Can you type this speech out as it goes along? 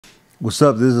What's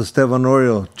up? This is Estevan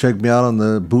Oriol. Check me out on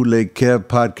the Bootleg Kev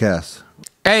podcast.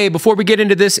 Hey, before we get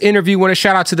into this interview, I want to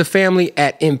shout out to the family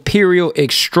at Imperial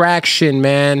Extraction,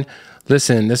 man.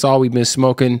 Listen, that's all we've been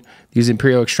smoking, these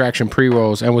Imperial Extraction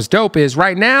pre-rolls. And what's dope is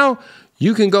right now,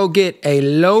 you can go get a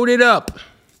loaded up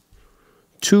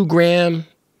 2 gram.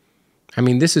 I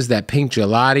mean, this is that pink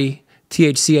gelati,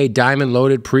 THCA diamond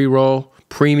loaded pre-roll,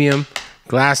 premium,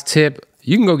 glass tip.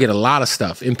 You can go get a lot of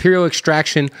stuff.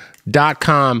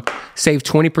 ImperialExtraction.com. Save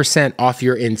 20% off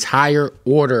your entire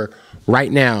order right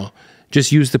now.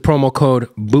 Just use the promo code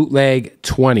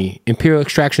Bootleg20.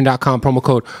 ImperialExtraction.com, promo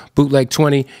code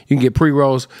Bootleg20. You can get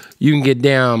pre-rolls. You can get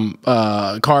damn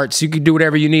carts. You can do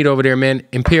whatever you need over there, man.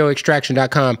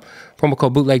 ImperialExtraction.com, promo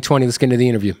code Bootleg20. Let's get into the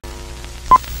interview.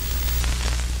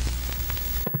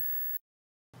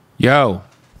 Yo,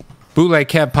 Bootleg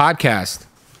Kev podcast.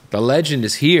 The legend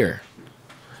is here.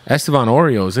 Estevan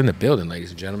Oriol is in the building, ladies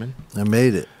and gentlemen. I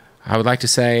made it. I would like to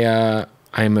say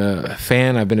I'm a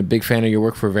fan. I've been a big fan of your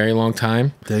work for a very long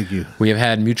time. Thank you. We have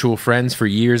had mutual friends for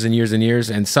years and years and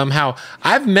years, and somehow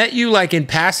I've met you like in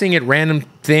passing at random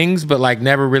things, but like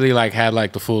never really like had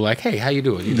like the full like, hey, how you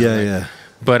doing? You know, Yeah, like, yeah.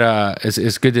 But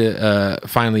it's good to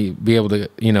finally be able to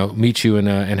meet you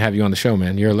and have you on the show,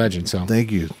 man. You're a legend. So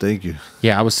Thank you. Thank you.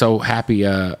 yeah, I was so happy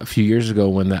a few years ago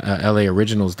when the LA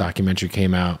Originals documentary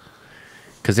came out,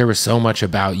 because there was so much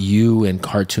about you and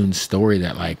Cartoon Story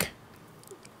that like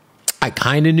I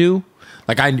kind of knew.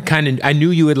 Like I knew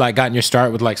you had like gotten your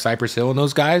start with like Cypress Hill and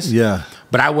those guys. Yeah.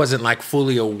 But I wasn't like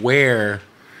fully aware.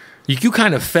 You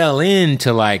kind of fell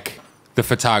into like the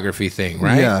photography thing,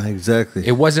 right? Yeah, exactly.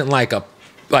 It wasn't like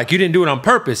you didn't do it on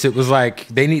purpose. It was like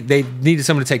they needed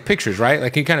someone to take pictures, right?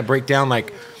 Like can you kind of break down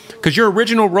like, because your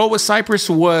original role with Cypress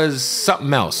was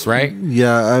something else, right?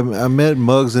 Yeah, I met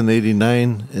Muggs in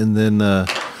 '89, and then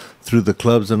through the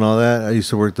clubs and all that, I used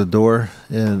to work the door,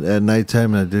 and at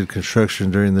nighttime I did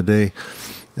construction during the day,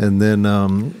 and then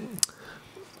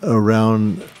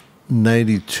around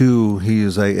 '92, he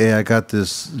was like, "Hey, I got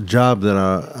this job that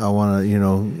I want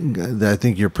to, that I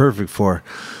think you're perfect for."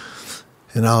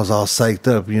 And I was all psyched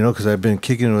up, because I've been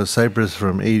kicking with Cypress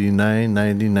from 89,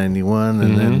 90, 91.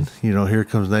 And then, here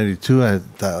comes 92. I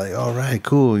thought, like, all right,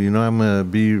 cool. I'm going to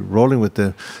be rolling with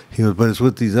them. He goes, but it's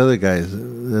with these other guys,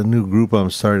 the new group I'm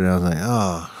starting. I was like,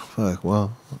 oh, fuck.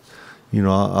 Well,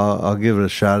 I'll give it a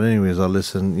shot anyways. I'll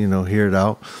listen, hear it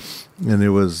out. And it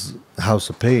was House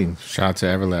of Pain. Shout out to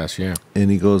Everlast, yeah. And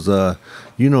he goes,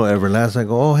 Everlast? I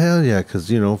go, oh, hell yeah, because,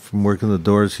 from working the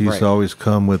doors, he used to always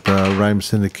come with Rhyme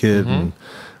Syndicate and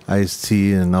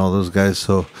Ice-T and all those guys.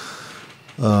 So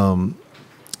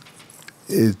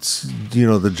it's,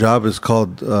 the job is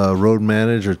called road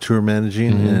manage or tour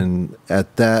managing. And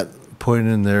at that point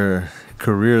in their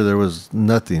career, there was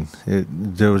nothing.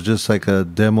 There was just like a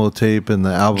demo tape, and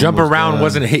the album Jump Around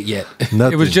wasn't a hit yet.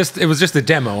 Nothing. It was just a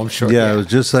demo, I'm sure. Yeah, it was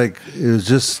just like, it was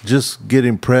just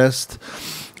getting pressed.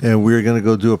 And we were going to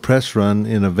go do a press run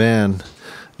in a van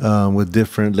with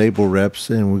different label reps.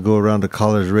 And we go around to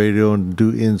college radio and do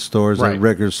in-stores and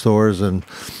record stores. And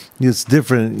it's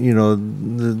different,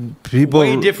 the people...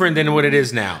 Way different than what it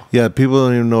is now. Yeah, people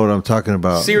don't even know what I'm talking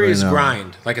about. Serious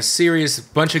grind. Like a serious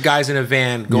bunch of guys in a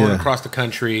van going across the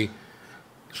country,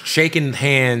 shaking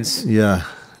hands. Yeah,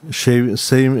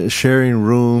 sharing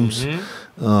rooms.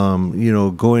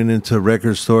 Going into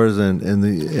record stores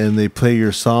and they play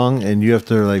your song, and you have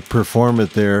to like perform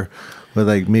it there with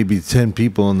like maybe 10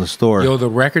 people in the store. Yo, the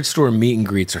record store meet and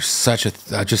greets are such a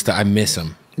I miss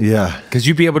them. Yeah, because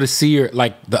you'd be able to see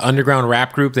the underground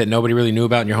rap group that nobody really knew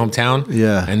about in your hometown.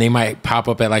 Yeah, and they might pop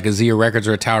up at like a Zia Records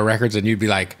or a Tower Records, and you'd be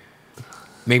like,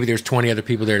 maybe there's 20 other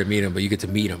people there to meet them, but you get to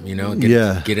meet them.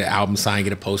 Get an album signed,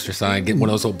 get a poster signed, get one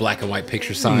of those old black and white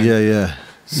pictures signed. Yeah.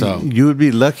 So you would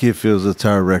be lucky if it was a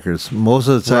Tower Records. Most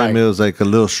of the time, it was like a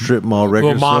little strip mall record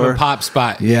little mom store. and pop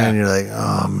spot. Yeah, and you're like,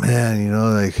 oh man,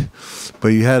 but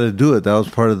you had to do it. That was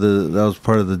part of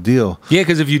the deal. Yeah,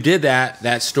 because if you did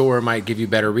that store might give you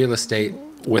better real estate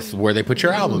with where they put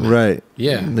your album in. Right.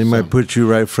 Yeah. They might put you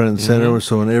right front and center,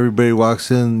 so when everybody walks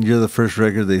in, you're the first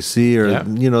record they see, or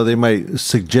they might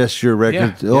suggest your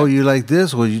record. Oh, you like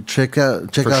this? Well, you check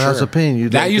out House of Pain.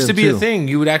 That used to be a thing.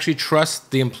 You would actually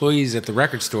trust the employees at the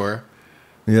record store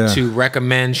to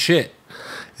recommend shit.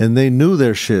 And they knew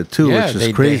their shit too, which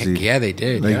is crazy. They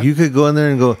did. Like you could go in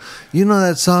there and go,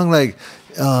 that song, like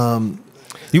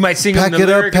You might sing them pack the it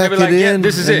up, lyric, and pack they'll be it like, yeah, in,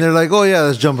 this is and it. they're like, oh yeah,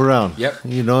 let's jump around. Yep.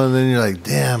 You know, and then you're like,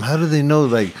 damn, how do they know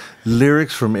like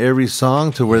lyrics from every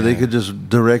song to where they could just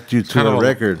direct you to Kind of a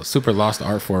record? a super lost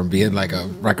art form, being like a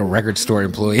record store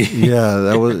employee. Yeah,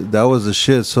 that was the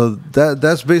shit. So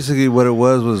that's basically what it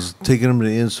was taking them to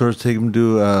the in-stores, taking them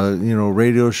to you know,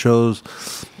 radio shows,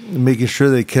 making sure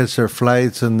they catch their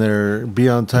flights and they're be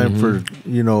on time for,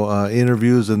 you know,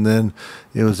 interviews. And then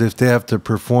it was if they have to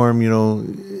perform, you know,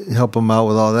 help them out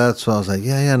with all that. So I was like,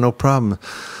 yeah, no problem.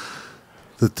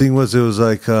 The thing was, it was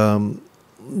like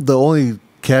the only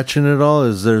catch in it all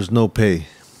is there's no pay,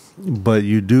 but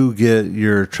you do get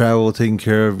your travel taken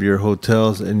care of, your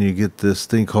hotels, and you get this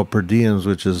thing called per diems,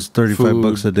 which is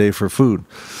 $35 a day for food.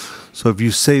 So if you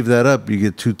save that up, you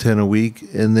get $210 a week,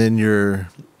 and then you're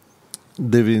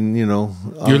living, you know,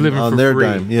 on their free.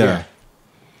 dime. Yeah.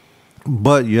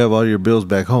 But you have all your bills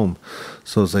back home.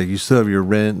 So it's like you still have your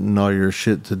rent and all your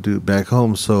shit to do back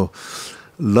home. So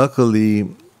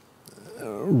luckily,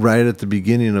 right at the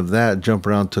beginning of that, Jump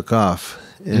Around took off.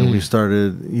 And we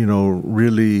started, you know,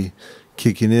 really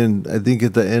kicking in. I think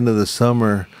at the end of the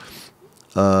summer,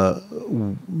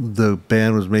 the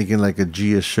band was making like a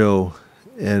Gia show.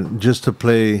 And just to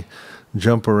play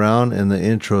Jump Around, and the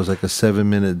intro is like a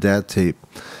 7-minute DAT tape.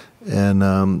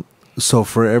 And so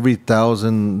for every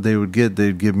 1,000 they would get,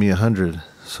 they'd give me 100.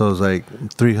 So it was like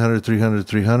 300, 300,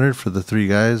 300 for the three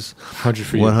guys. 100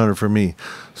 for you. 100 for me.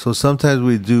 So sometimes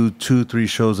we do 2-3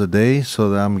 shows a day,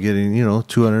 so that I'm getting, you know,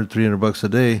 200, 300 bucks a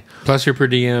day. Plus your per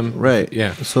diem. Right.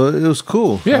 Yeah. So it was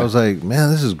cool. Yeah. I was like, man,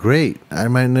 this is great. I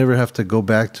might never have to go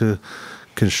back to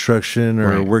construction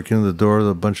or working the door with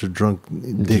a bunch of drunk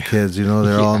dickheads, you know,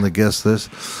 they're all on the guest list.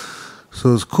 So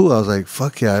it was cool. I was like,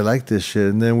 fuck yeah, I like this shit.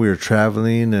 And then we were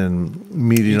traveling and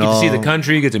meeting You get to see the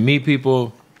country, you get to meet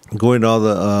people. Going to all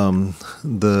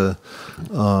the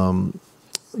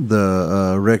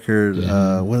record,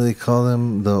 what do they call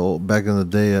them? The old, back in the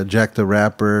day, Jack the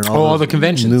Rapper, and all the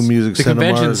conventions, new music, the cinemas,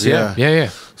 conventions, yeah.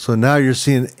 So now you're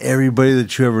seeing everybody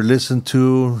that you ever listened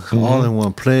to all in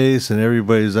one place, and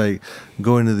everybody's like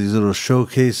going to these little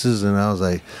showcases, and I was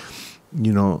like,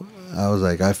 you know,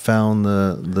 I found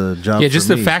the job. Yeah, just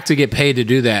for the me. fact to get paid to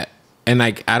do that, and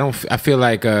like I feel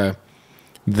like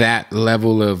that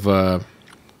level of.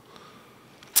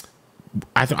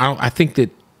 I think that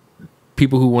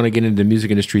people who want to get into the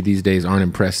music industry these days aren't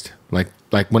impressed. Like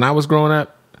when I was growing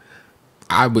up,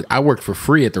 I worked for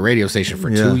free at the radio station for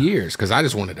 2 years because I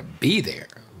just wanted to be there.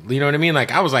 You know what I mean? Like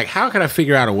I was like, how can I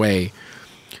figure out a way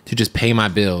to just pay my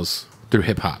bills through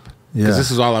hip hop? Because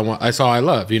this is all I want. That's all I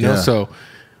love. You know, so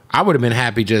I would have been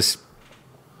happy just,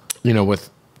 you know, with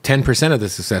 10% of the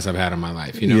success I've had in my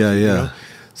life. You know, You know?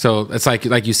 So it's like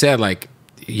you said, like,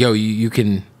 yo, you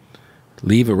can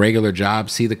leave a regular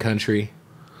job, see the country,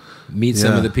 meet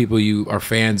some of the people you are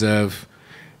fans of,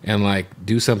 and like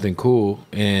do something cool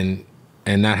and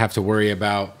not have to worry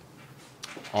about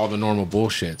all the normal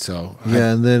bullshit. So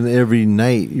and then every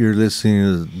night you're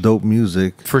listening to dope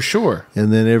music for sure,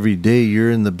 and then every day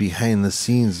you're in the behind the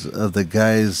scenes of the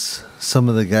guys, some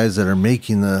of the guys that are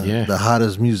making the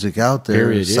hottest music out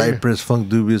there. Cypress, Funk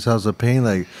Dubious, House of Pain,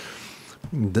 like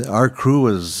our crew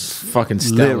was fucking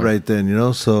stellar. lit right then, you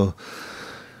know. So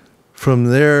from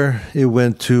there, it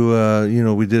went to, you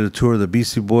know, we did a tour of the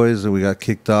Beastie Boys, and we got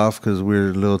kicked off because we were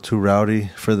a little too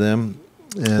rowdy for them.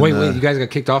 And, wait, you guys got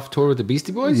kicked off tour with the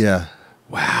Beastie Boys? Yeah.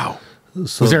 Wow.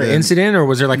 So was there an incident, or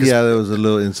was there like there was a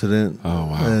little incident. Oh,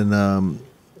 wow. And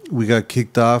we got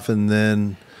kicked off, and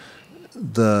then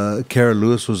Kara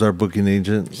Lewis was our booking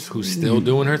agent. Who's still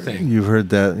doing her thing. You've heard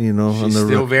that, you know, She's on the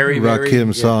still very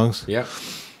Rakim songs. Yep.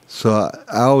 So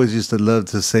I always used to love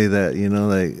to say that, you know,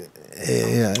 like,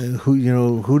 yeah,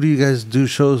 who do you guys do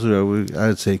shows with?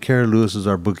 I'd say Kara Lewis is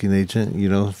our booking agent, you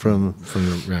know, from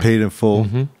the Paid in Full.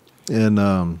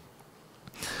 And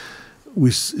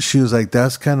she was like,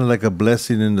 that's kind of like a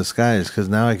blessing in disguise, because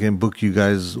now I can book you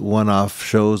guys one-off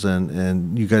shows,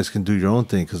 and you guys can do your own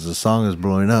thing because the song is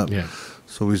blowing up. Yeah.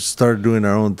 So we started doing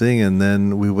our own thing, and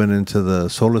then we went into the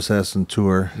Soul Assassin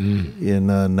tour in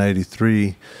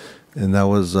 '93, and that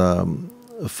was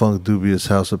Funk Dubious,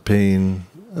 House of Pain,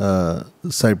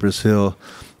 Cypress Hill,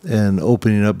 and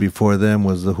opening up before them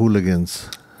was the Hooligans,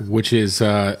 which is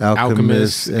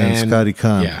Alchemist and Scotty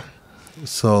Khan. Yeah.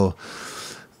 So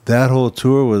that whole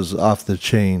tour was off the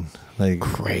chain, like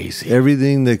crazy.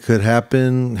 Everything that could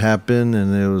happen happened,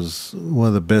 and it was one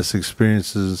of the best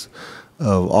experiences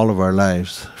of all of our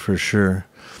lives for sure.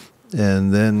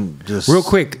 And then just real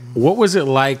quick, what was it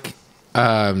like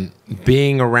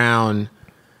being around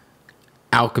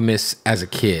Alchemist as a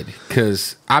kid?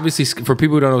 Because obviously, for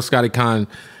people who don't know, Scotty Khan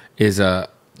is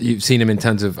you've seen him in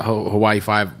tons of Hawaii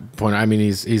 5.0. I mean,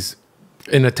 he's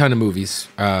in a ton of movies.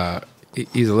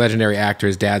 He's a legendary actor.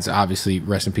 His dad's obviously,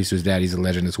 rest in peace to his dad. He's a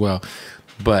legend as well.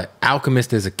 But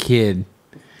Alchemist as a kid,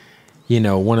 you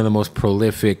know, one of the most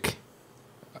prolific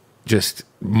just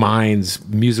minds,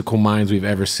 musical minds we've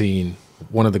ever seen.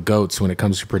 One of the GOATs when it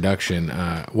comes to production.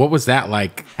 What was that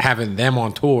like, having them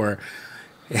on tour?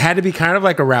 It had to be kind of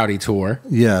like a rowdy tour.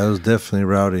 Yeah, it was definitely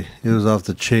rowdy. It was off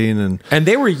the chain, and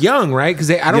they were young, right? Because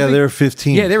they were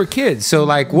 15. Yeah, they were kids. So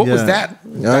like, what was that?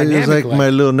 It was like my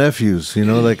little nephews. You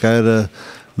know, like I had to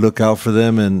look out for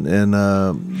them, and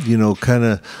you know, kind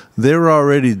of they were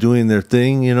already doing their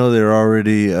thing. You know, they were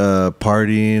already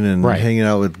partying and hanging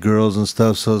out with girls and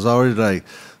stuff. So it's already like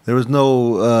there was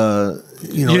no.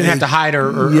 You know, you didn't have to hide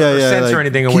or censor like,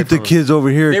 anything away keep the kids over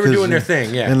here. They were doing their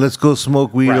thing, yeah. And let's go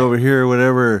smoke weed over here or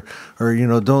whatever. Or, you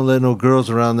know, don't let no girls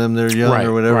around them. They're young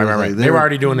or whatever. Right. Like, they were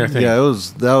already doing their thing. Yeah, that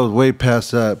was way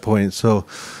past that point. So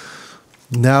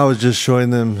now it's just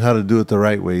showing them how to do it the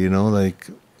right way, you know? Like,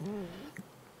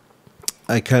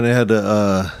 I kind of had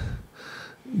to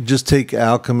just take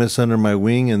Alchemist under my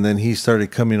wing, and then he started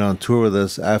coming on tour with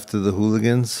us after the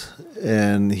Hooligans.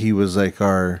 And he was like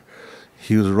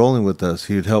he was rolling with us.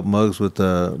 He would help Muggs with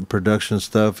the production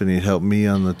stuff, and he'd help me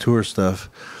on the tour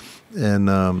stuff.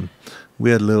 And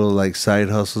we had little like side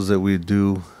hustles that we'd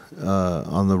do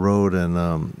on the road,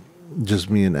 and just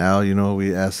me and Al. You know,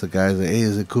 we asked the guys, like, "Hey,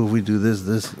 is it cool if we do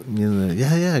this?" You know,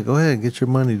 yeah, go ahead, get your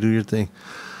money, do your thing.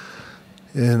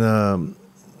 And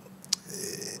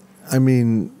I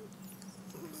mean,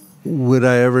 would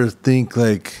I ever think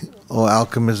like, oh,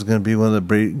 Alchemist is going to be one of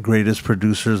the greatest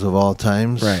producers of all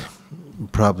times? Right.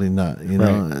 Probably not, you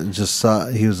know. Right. Just saw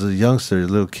he was a youngster, a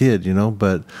little kid, you know,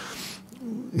 but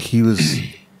he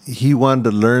wanted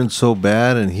to learn so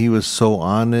bad, and he was so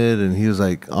on it, and he was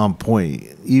like on point.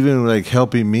 Even like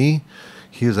helping me,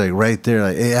 he was like right there,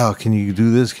 like, "Hey Al, can you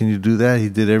do this? Can you do that?" He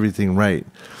did everything right.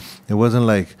 It wasn't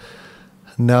like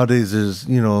nowadays there's,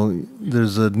 you know,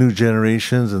 there's a new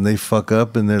generations and they fuck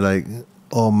up and they're like,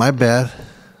 "Oh, my bad."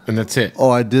 And that's it.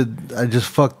 Oh, I just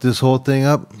fucked this whole thing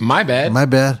up. My bad.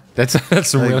 That's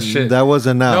some like, real shit. That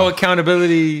wasn't now. No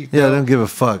accountability. Yeah, I don't give a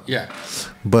fuck. Yeah.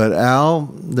 But Al,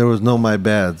 there was no my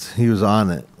bads. He was on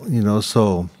it, you know,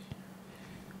 so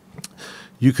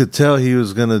you could tell he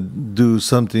was going to do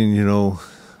something, you know,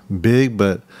 big,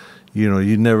 but, you know,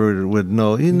 you never would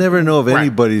know. You never know of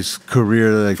anybody's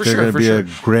career, like they're going to be a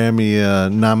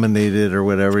Grammy nominated or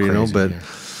whatever, you know, but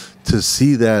to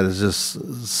see that is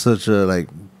just such a, like,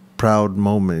 proud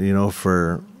moment, you know,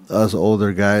 for us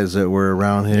older guys that were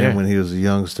around him when he was a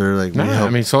youngster. Like, I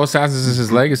mean, Soul Assassins is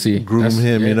his legacy. Groom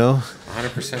him, you know,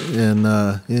 100%,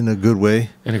 and in a good way.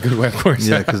 In a good way, of course.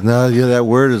 Yeah, because now that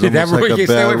word is almost like a bad.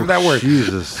 Stay away from that word.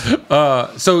 Jesus.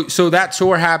 So that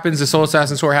tour happens. The Soul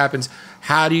Assassin tour happens.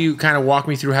 How do you kind of walk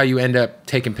me through how you end up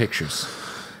taking pictures?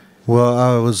 Well,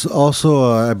 I was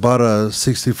also I bought a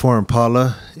 '64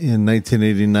 Impala in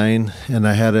 1989, and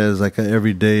I had it as like an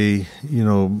everyday, you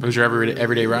know. It was your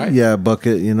everyday ride? Yeah,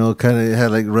 bucket. You know, kind of had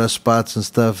like rust spots and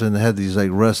stuff, and it had these like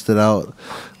rusted out,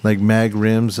 like mag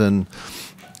rims, and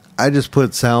I just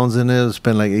put sounds in it. I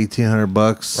spent like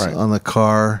 $1,800 on the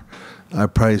car. I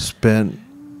probably spent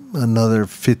another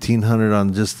 $1,500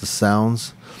 on just the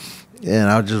sounds, and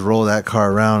I'll just roll that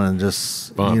car around and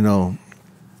just you know,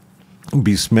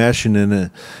 be smashing in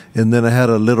it. And then I had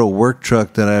a little work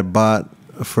truck that I bought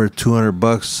for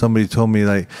 $200. Somebody told me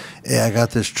like, "Hey, I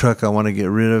got this truck. I want to get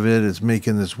rid of it. It's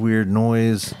making this weird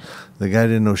noise." The guy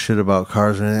didn't know shit about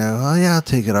cars or anything. "Oh yeah, I'll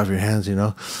take it off your hands, you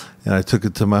know." And I took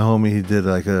it to my homie. He did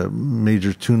like a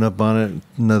major tune-up on it,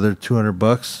 another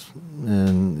 $200,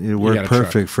 and it worked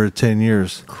perfect for 10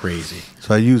 years. Crazy.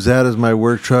 So I used that as my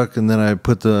work truck, and then I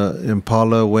put the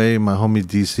Impala away. My homie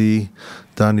DC,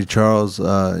 Donnie Charles,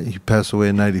 he passed away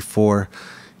in '94.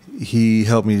 He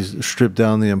helped me strip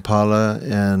down the Impala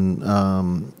and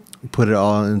put it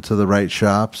all into the right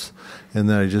shops, and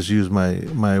then I just used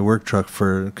my work truck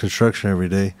for construction every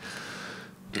day.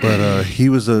 But he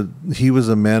was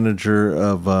a manager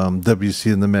of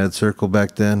WC in the Mad Circle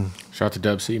back then. Shout out to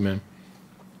Dub C, man.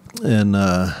 And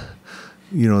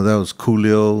you know, that was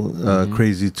Coolio,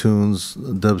 Crazy Tunes,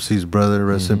 Dub C's brother,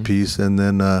 rest in peace. And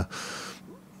then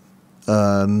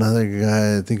another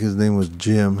guy, I think his name was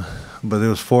Jim, but there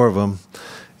was 4 of them.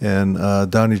 And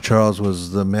Donnie Charles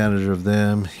was the manager of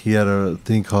them. He had a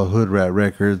thing called Hood Rat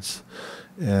Records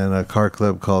and a car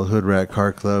club called Hood Rat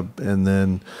Car Club. And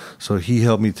then, so he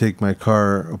helped me take my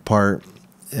car apart.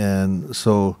 And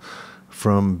so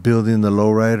from building the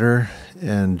lowrider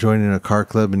and joining a car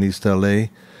club in East LA,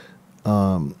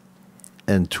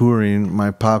 and touring, my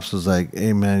pops was like,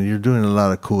 "Hey man, you're doing a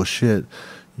lot of cool shit.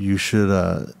 you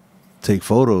should take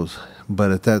photos.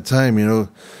 But at that time, you know,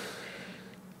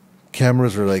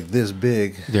 cameras were like this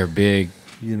big. They're big.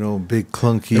 You know, big,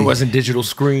 clunky. It wasn't digital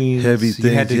screens. Heavy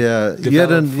things. You had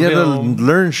to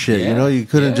learn shit. You know, you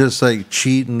couldn't just like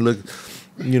cheat and look,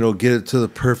 you know, get it to the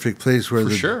perfect place where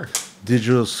the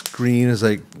digital screen is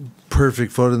like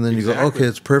perfect photo, and then you go, okay,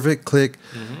 it's perfect, click.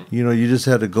 You know, you just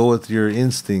had to go with your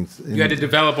instincts. You had to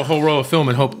develop a whole roll of film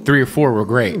and hope 3 or 4 were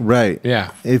great. Right.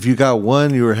 Yeah. If you got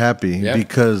one, you were happy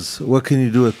because what can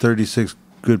you do with 36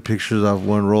 good pictures off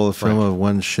one roll of film of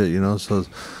one shit, you know? So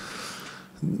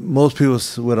most people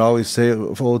would always say,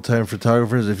 old time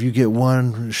photographers, if you get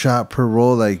one shot per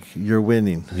roll, like you're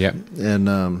winning. Yep.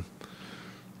 And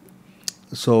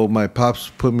so my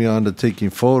pops put me on to taking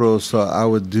photos, so I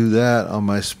would do that on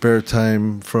my spare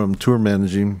time from tour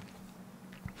managing.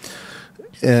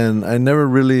 And I never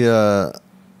really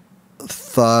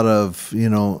thought of, you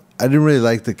know, I didn't really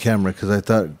like the camera because I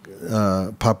thought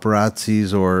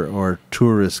paparazzis or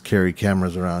tourists carry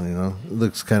cameras around, you know. It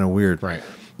looks kind of weird. Right.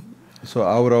 So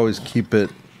I would always keep it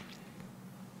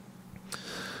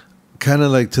kind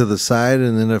of like to the side,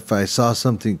 and then if I saw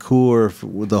something cool or if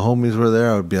the homies were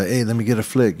there, I would be like, hey, let me get a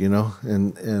flick, you know,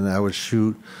 and I would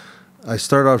shoot. I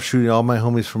started off shooting all my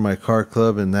homies from my car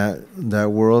club and that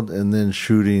world, and then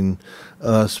shooting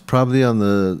us probably on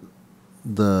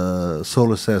the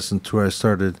Soul Assassin tour. I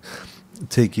started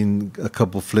taking a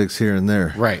couple flicks here and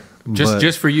there. Right.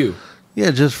 Just for you.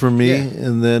 Yeah, just for me. Yeah.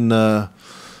 And then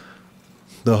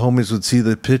the homies would see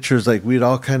the pictures. Like, we'd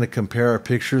all kind of compare our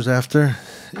pictures after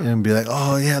and be like,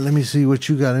 oh, yeah, let me see what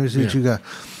you got. Let me see what you got.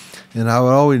 And I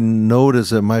would always notice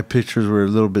that my pictures were a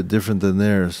little bit different than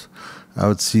theirs. I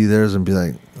would see theirs and be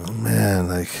like, oh, man,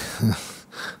 like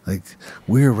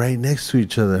we were right next to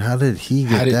each other. How did he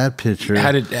get that picture?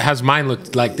 How's mine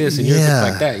look like this and yours look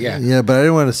like that? Yeah. Yeah, but I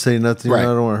didn't want to say nothing. Right. I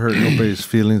don't want to hurt nobody's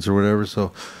feelings or whatever.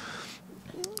 So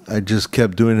I just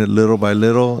kept doing it little by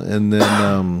little. And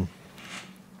then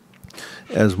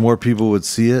as more people would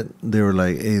see it, they were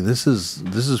like, hey, this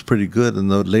is pretty good.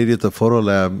 And the lady at the photo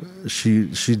lab,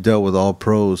 she dealt with all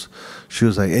pros. She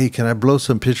was like, hey, can I blow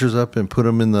some pictures up and put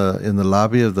them in the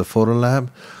lobby of the photo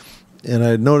lab? And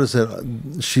I noticed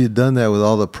that she had done that with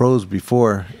all the pros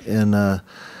before, and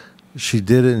she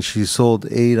did it, and she sold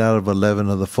 8 out of 11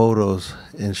 of the photos.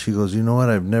 And she goes, you know what?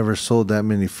 I've never sold that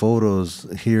many photos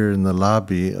here in the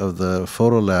lobby of the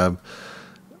photo lab,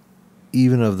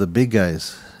 even of the big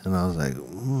guys. And I was like,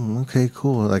 okay,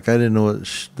 cool. Like, I didn't know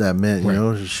what that meant, you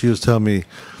know? She was telling me,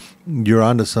 you're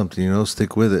onto something, you know,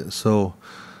 stick with it. So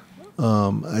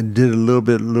I did a little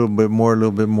bit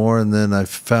more, and then I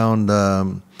found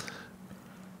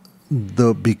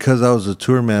because I was a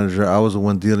tour manager, I was the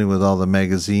one dealing with all the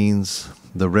magazines,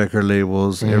 the record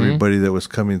labels, everybody that was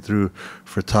coming through,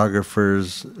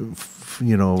 photographers,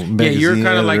 you know, magazine editors. Yeah, you're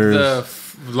kind of like the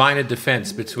line of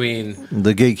defense between...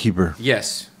 The gatekeeper.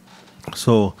 Yes.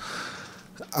 So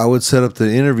I would set up the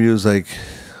interviews, like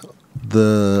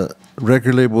the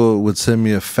record label would send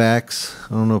me a fax.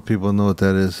 I don't know if people know what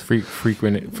that is.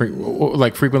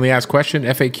 Frequently asked question,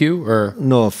 FAQ, or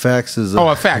no? A fax is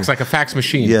a fax, like a fax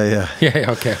machine. Yeah.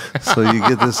 Okay. So you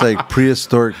get this like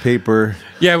prehistoric paper.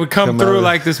 Yeah, it would come through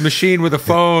like this machine with a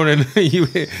phone, and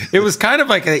it was kind of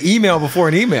like an email before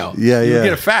an email. Yeah. You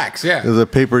get a fax. Yeah, it was a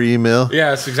paper email.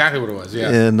 Yeah, that's exactly what it was. Yeah,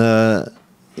 and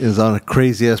it was on a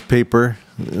crazy ass paper.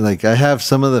 Like, I have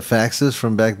some of the faxes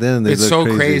from back then. And it's so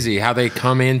crazy how they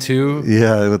come into.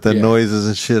 Yeah, with the noises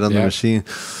and shit on the machine.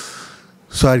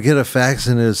 So I'd get a fax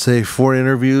and it'd say 4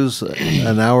 interviews,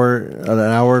 an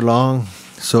hour long.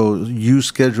 So you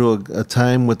schedule a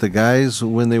time with the guys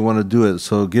when they want to do it.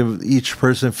 So give each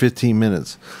person 15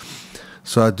 minutes.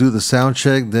 So I'd do the sound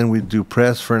check, then we'd do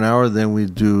press for an hour, then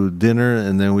we'd do dinner,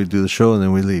 and then we'd do the show, and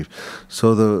then we leave.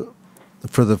 So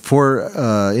for the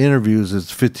 4 interviews, it's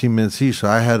 15 minutes each. So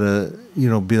I had to, you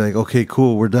know, be like, okay,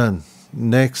 cool, we're done.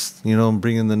 Next, you know, I'm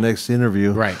bringing the next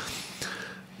interview. Right.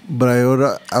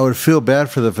 But I would feel bad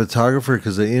for the photographer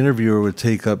because the interviewer would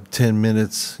take up 10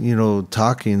 minutes, you know,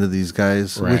 talking to these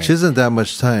guys, which isn't that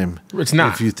much time. It's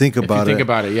not. If you think about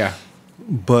it. Yeah.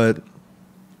 But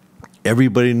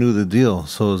everybody knew the deal.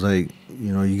 So it was like,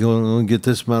 you know, you go and get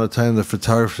this amount of time. The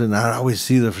photographer, and I always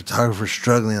see the photographer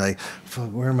struggling, like, fuck,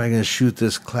 where am I going to shoot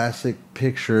this classic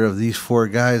picture of these 4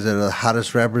 guys that are the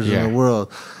hottest rappers in the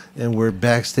world? And we're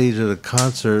backstage at a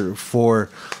concert for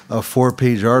a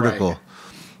 4-page article. Right.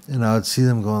 And I would see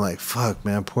them going like, fuck,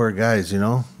 man, poor guys, you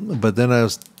know? But then I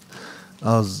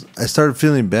started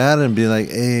feeling bad and being like,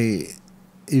 hey,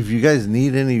 if you guys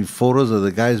need any photos of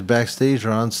the guys backstage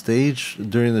or on stage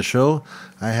during the show,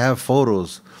 I have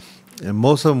photos. And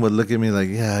most of them would look at me like,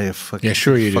 yeah, you fucking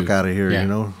sure you fuck do. out of here, Yeah. you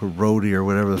know, roadie or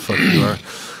whatever the fuck you are.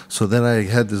 So then I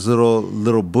had these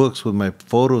little books with my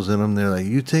photos in them. They're like,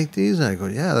 you take these? And I go,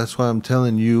 yeah, that's why I'm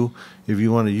telling you, if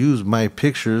you want to use my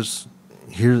pictures,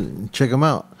 here, check them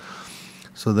out.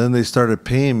 So then they started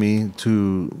paying me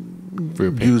to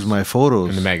use my photos.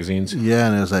 In the magazines? Yeah,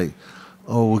 and it was like,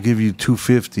 oh, we'll give you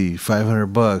 $250,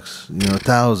 $500, you know,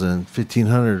 $1,000,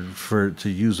 $1,500 to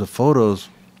use the photos,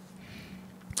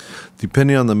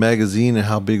 depending on the magazine and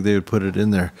how big they would put it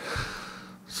in there.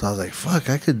 So I was like, fuck,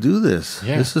 I could do this.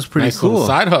 Yeah. This is pretty Nice cool. little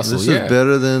side hustle, This yeah. is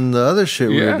better than the other shit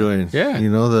we Yeah, were doing. yeah. You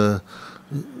know, the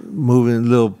moving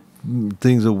little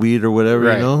things of weed or whatever,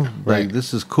 Right, you know? right. Like,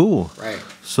 this is cool. Right.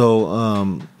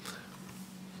 So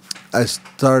I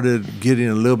started getting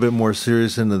a little bit more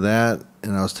serious into that,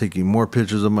 and I was taking more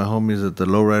pictures of my homies at the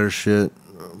lowrider shit,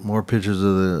 more pictures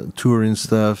of the touring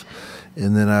stuff,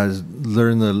 and then I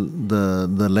learned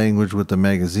the language with the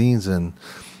magazines, and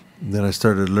then I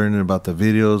started learning about the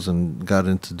videos and got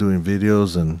into doing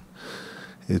videos, and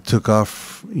it took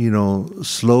off, you know,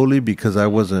 slowly because I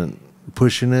wasn't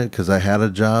pushing it because I had a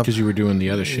job. Because you were doing the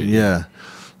other shit. Yeah.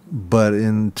 But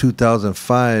in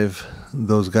 2005,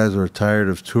 those guys were tired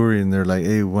of touring. They're like,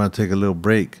 hey, we want to take a little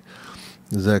break.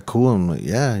 Is that cool? I'm like,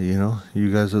 yeah, you know,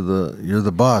 you guys you're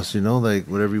the boss, you know, like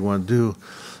whatever you want to do.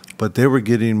 But they were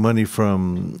getting money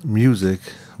from music.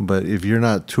 But if you're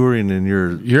not touring and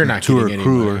you're not tour getting any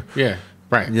crew, money. Yeah,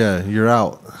 right. yeah, you're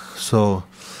out. So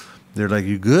they're like,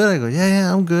 you good? I go,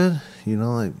 yeah, I'm good. You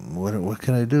know, like, what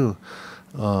can I do?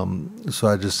 So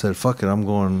I just said, fuck it, I'm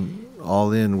going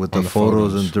all in with the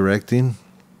photos and directing.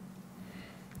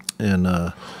 And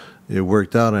it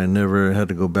worked out. I never had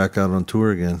to go back out on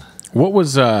tour again. What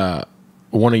was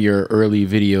one of your early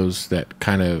videos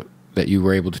that you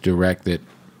were able to direct that?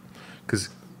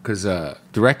 Because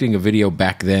directing a video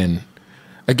back then,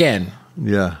 again,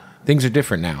 Yeah. things are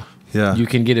different now. Yeah. You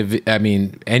can get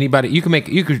anybody, you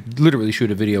could literally shoot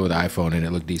a video with an iPhone and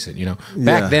it looked decent, you know?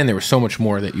 Back Yeah. then, there was so much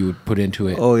more that you would put into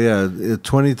it. Oh, yeah. A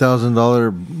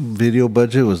 $20,000 video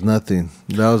budget was nothing.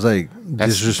 That was like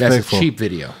disrespectful. That's a cheap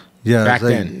video. Yeah. Back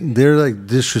like, then. They're like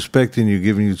disrespecting you,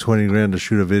 giving you 20 grand to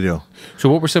shoot a video. So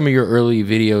what were some of your early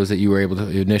videos that you were able to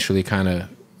initially kind of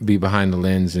be behind the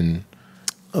lens and...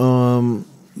 I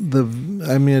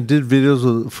did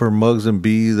videos for Muggs and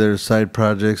B, their side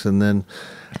projects, and then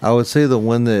I would say the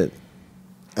one that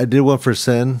I did one for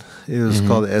Sen. It was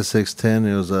called SX10.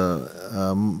 It was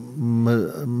a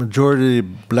majority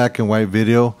black and white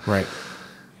video. Right.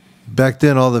 Back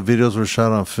then, all the videos were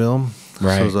shot on film,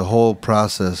 Right. so it was a whole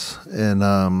process. And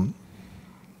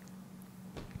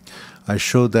I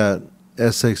showed that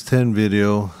SX10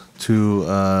 video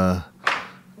to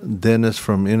Dennis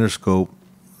from Interscope,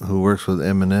 who works with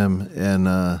Eminem,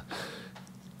 and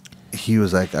he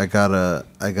was like, I got a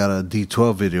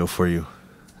D12 video for you.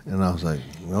 And I was like,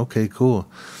 okay, cool.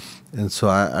 And so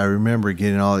I remember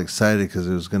getting all excited because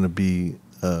it was going to be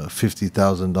a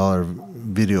 $50,000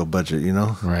 video budget, you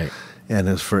know? Right. And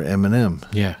it's for Eminem.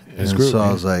 Yeah. It's And great, so I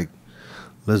man. was like,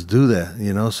 let's do that,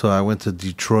 you know? So I went to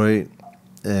Detroit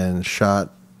and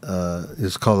shot,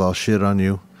 it's called I'll Shit on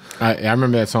You. I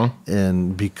remember that song.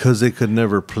 And because they could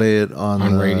never play it on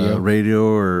the radio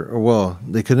or well,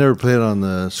 they could never play it on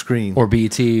the screen. Or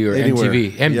BET or anywhere.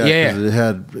 MTV. Yeah, 'cause it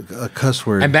had a cuss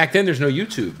word. And back then, there's no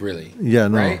YouTube, really. Yeah,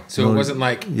 no. Right? So no, it wasn't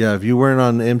like... Yeah, if you weren't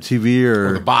on MTV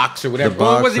or the box or whatever. The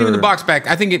Well, it Box wasn't even the or box back.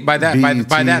 I think by that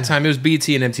BET. time it was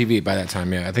BT and MTV. By that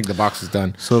time, yeah, I think the box was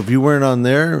done. So if you weren't on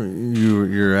there,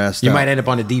 you're asked You out. might end up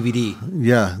on a DVD.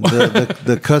 Yeah,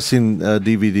 the cussing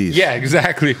DVDs. Yeah,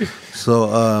 exactly.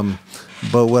 So,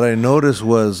 but what I noticed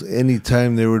was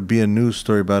anytime there would be a news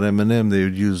story about Eminem, they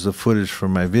would use the footage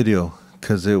from my video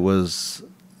because it was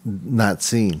not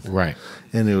seen. Right.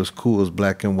 And it was cool. It was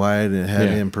black and white and it had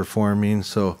Yeah. him performing.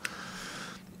 So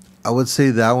I would say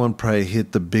that one probably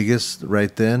hit the biggest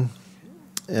right then.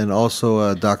 And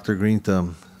also Dr. Green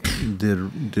Thumb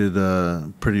did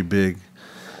pretty big.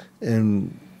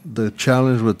 And the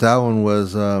challenge with that one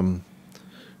was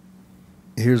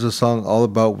here's a song all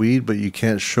about weed, but you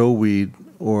can't show weed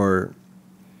or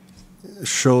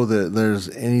show that there's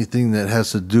anything that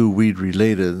has to do weed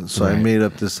related. So I Right. made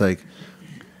up this like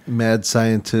mad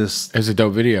scientist. It was a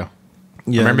dope video.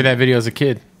 Yeah. Remember that video as a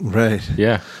kid? Right.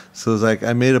 Yeah. So it's like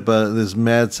I made up this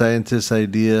mad scientist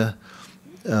idea,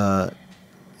 and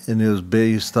it was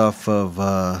based off of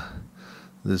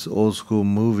this old school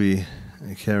movie.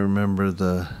 I can't remember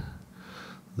the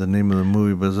name of the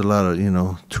movie, but there's a lot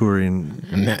of touring.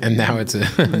 And now it's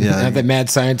now that mad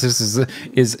scientist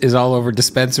is all over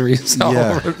dispensaries, all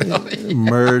over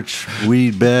merch,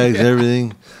 weed bags,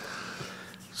 everything.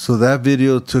 So that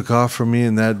video took off for me,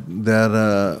 and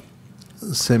that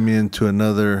sent me into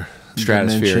another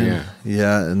stratosphere. dimension.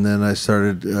 Yeah, and then I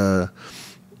started.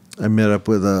 I met up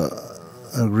with a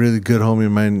really good homie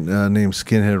of mine named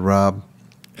Skinhead Rob.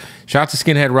 Shout out to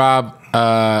Skinhead Rob.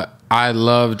 I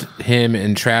loved him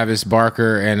and Travis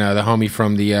Barker and the homie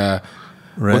from the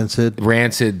Rancid.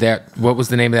 Rancid. What was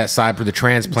the name of that side for the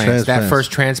Transplants? That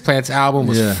first Transplants album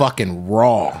was fucking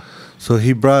raw. So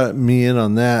he brought me in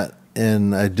on that,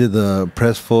 and I did the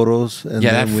press photos. And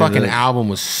that fucking album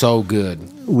was so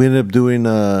good. We ended up doing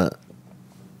the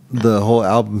whole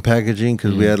album packaging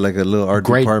because we had like a little art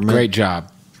department. Great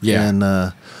job. Yeah. And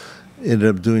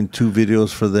ended up doing 2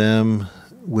 videos for them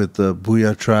with the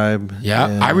Booyah Tribe. Yeah,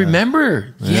 and, I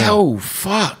remember. Yo,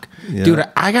 fuck. Yeah. Dude,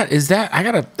 I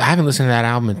haven't listened to that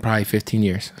album in probably 15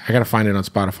 years. I gotta find it on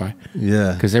Spotify.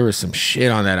 Yeah. Because there was some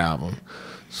shit on that album.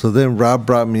 So then Rob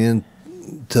brought me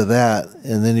into that,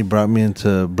 and then he brought me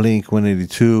into Blink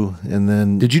 182, and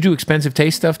then... Did you do Expensive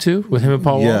Taste stuff too with him and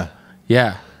Paul Wall?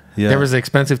 Yeah. There was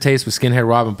Expensive Taste with Skinhead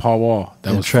Rob and Paul Wall.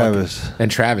 That was Travis. And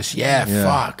Travis. Yeah,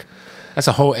 fuck. That's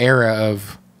a whole era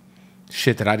of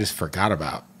shit that I just forgot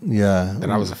about. Yeah. That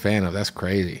I was a fan of. That's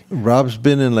crazy. Rob's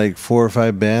been in like 4 or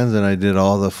 5 bands, and I did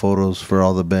all the photos for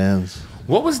all the bands.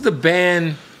 What was the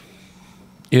band?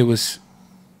 It was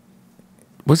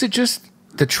it just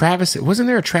the Travis? Wasn't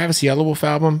there a Travis Yellow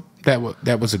album that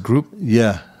was a group?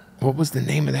 Yeah. What was the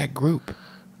name of that group?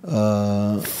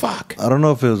 Fuck. I don't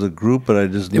know if it was a group, but I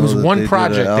just know it was that one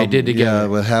project they did together. Yeah,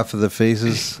 with half of the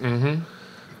faces. Mm-hmm.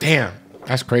 Damn,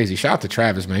 that's crazy. Shout out to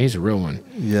Travis, man. He's a real one.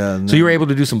 Yeah. So you were able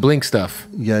to do some Blink stuff.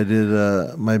 Yeah, I did.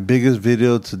 My biggest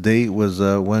video to date was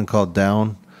one called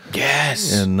Down.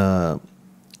 Yes. And I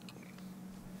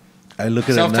look at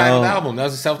it now. Self-titled album. That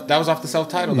was off the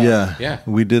self-titled album. Yeah.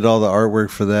 We did all the artwork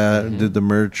for that. Did the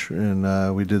merch,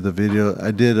 and we did the video.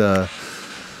 I did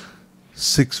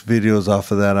 6 videos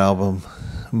off of that album,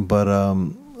 but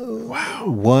wow.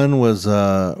 One was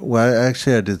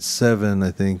actually I did 7,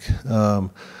 I think.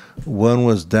 One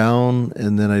was Down,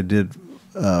 and then I did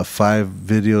 5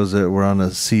 videos that were on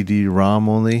a CD-ROM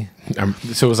only.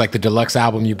 So it was like the deluxe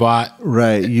album you bought,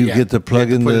 right? You get to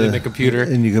plug in it in the computer,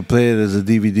 and you could play it as a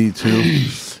DVD too.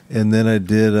 And then I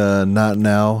did Not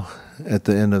Now at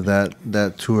the end of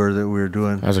that tour that we were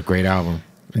doing. That was a great album.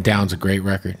 Down's a great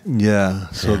record. Yeah.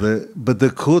 So but the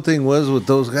cool thing was with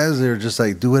those guys, they were just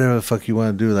like, do whatever the fuck you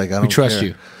want to do. Like, I don't trust care.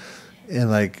 you. And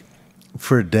like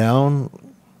for Down,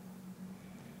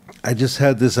 I just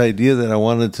had this idea that I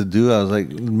wanted to do. I was like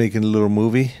making a little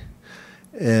movie,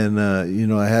 and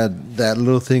I had that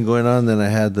little thing going on. Then I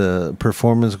had the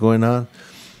performance going on,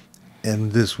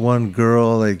 and this one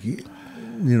girl, like,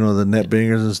 the net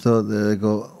bangers and stuff, they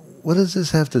go, "What does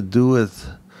this have to do with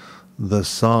the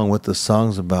song? What the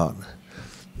song's about?"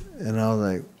 And I was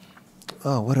like,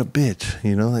 "Oh, what a bitch!"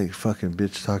 Like fucking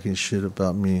bitch talking shit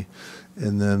about me.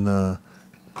 And then I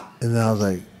was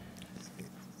like,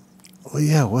 well,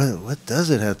 yeah, what does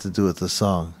it have to do with the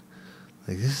song?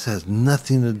 Like, this has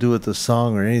nothing to do with the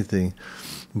song or anything.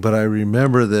 But I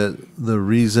remember that the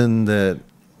reason that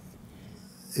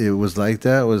it was like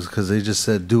that was because they just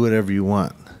said, do whatever you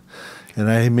want. And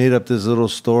I made up this little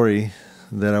story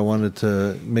that I wanted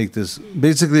to make this.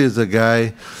 Basically, it's a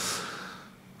guy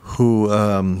who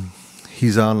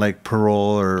he's on like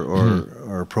parole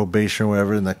or probation or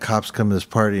whatever, and the cops come to this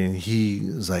party, and he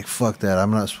is like, fuck that,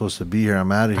 I'm not supposed to be here,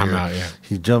 I'm out of here. I'm out, yeah.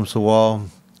 He jumps the wall,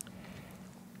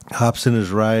 hops in his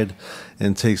ride,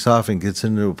 and takes off and gets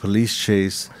into a police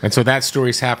chase. And so that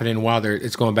story's happening while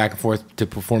it's going back and forth to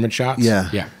performance shots? Yeah.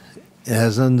 Yeah. It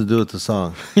has nothing to do with the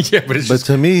song. Yeah, but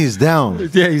to me, he's down.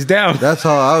 Yeah, he's down. That's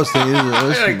all I was thinking.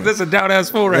 Like, that's a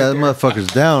down-ass fool right there. That motherfucker's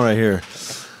down right here.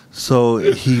 So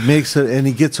he makes it, and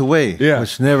he gets away,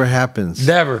 which never happens.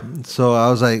 Never. So I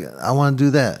was like, I want to do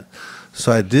that.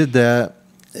 So I did that,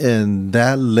 and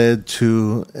that led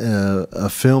to a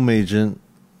film agent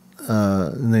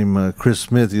named Chris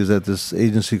Smith. He was at this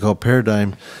agency called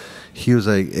Paradigm. He was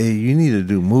like, hey, you need to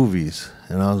do movies.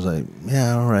 And I was like,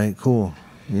 yeah, all right, cool.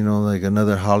 Like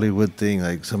another Hollywood thing,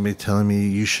 like somebody telling me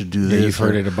you should do this. Yeah, you've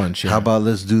heard it a bunch. Yeah. How about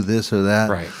let's do this or that?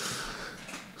 Right.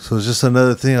 So it's just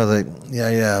another thing. I was like,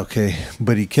 yeah, okay.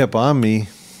 But he kept on me,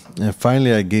 and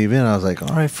finally I gave in. I was like, all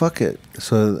right, fuck it.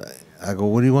 So I go,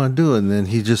 what do you want to do? And then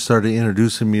he just started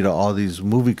introducing me to all these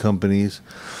movie companies.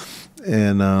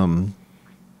 And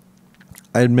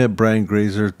I had met Brian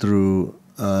Grazer through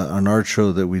an art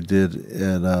show that we did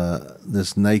at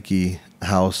this Nike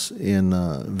house in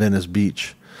Venice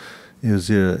Beach.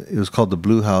 It was called the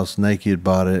Blue House. Nike had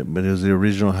bought it, but it was the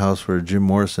original house where Jim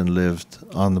Morrison lived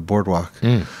on the boardwalk.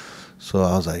 So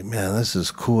I was like, man, this is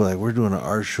cool. Like, we're doing an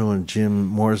art show in Jim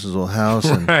Morris's old house.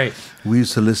 And Right. we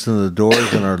used to listen to the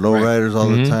Doors and our lowriders all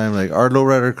the time. Like, our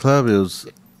lowrider club, it was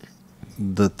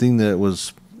the thing that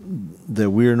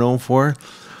we were known for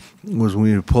was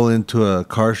when we pull into a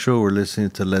car show, we're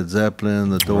listening to Led Zeppelin,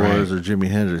 the Doors, or Jimi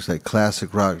Hendrix, like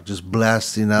classic rock, just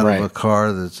blasting out of a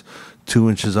car that's 2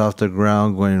 inches off the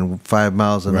ground going 5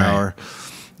 miles an hour.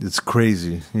 It's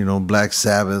crazy, you know. Black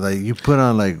Sabbath, like you put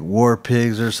on like War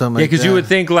Pigs or something. Yeah, because you would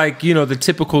think like, you know, the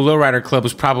typical lowrider club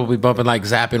was probably bumping like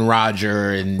Zapp and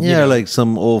Roger and you know, like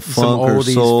some old funk some or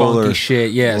oldies, soul funky or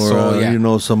shit. Yeah, or, soul. you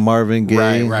know, some Marvin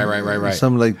Gaye, right.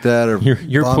 something like that, or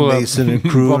You're Bob pulling Mason and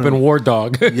crew, bumping War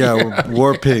Dog.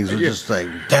 War Pigs. We're just like,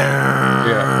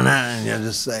 and you're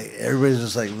just like, everybody's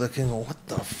just like looking, what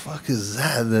the fuck is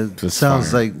that? That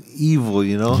sounds like evil,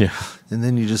 you know? Yeah. And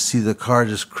then you just see the car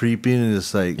just creeping, and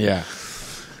it's like, Yeah.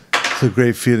 it's a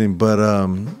great feeling. But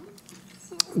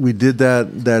we did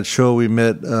that show. We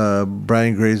met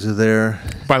Brian Grazer there.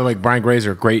 By the way, Brian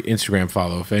Grazer, great Instagram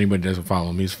follow. If anybody doesn't follow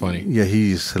him, he's funny. Yeah,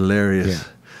 he's hilarious.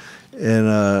 Yeah.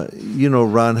 And you know,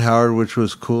 Ron Howard, which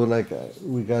was cool. Like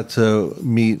we got to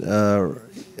meet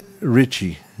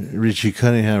Richie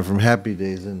Cunningham from Happy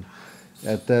Days, and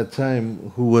at that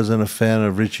time, who wasn't a fan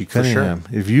of Richie Cunningham?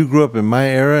 If you grew up in my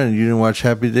era and you didn't watch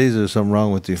Happy Days, there's something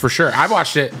wrong with you. For sure. I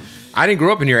watched it. I didn't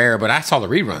grow up in your era, but I saw the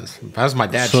reruns. That was my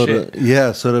dad's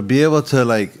shit. So to be able to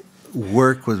like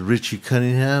work with Richie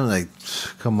Cunningham, like,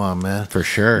 come on, man. For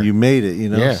sure. You made it, you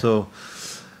know? Yeah. So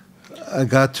I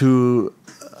got to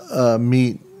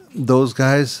meet those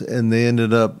guys, and they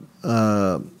ended up,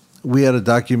 we had a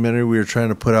documentary we were trying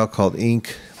to put out called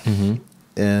Ink.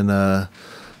 And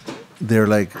they're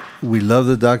like, we love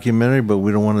the documentary, but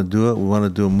we don't want to do it. We want to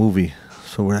do a movie.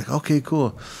 So we're like, okay,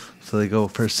 cool. So they go,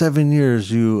 for 7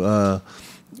 years, we're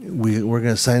going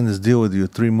to sign this deal with you, a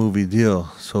 3-movie deal.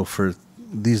 So for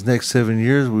these next 7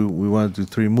 years, we want to do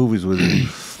 3 movies with you.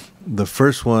 The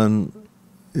first one,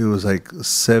 it was like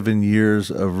 7 years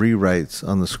of rewrites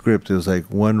on the script. It was like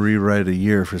 1 rewrite a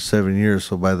year for 7 years.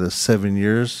 So by the 7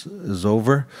 years is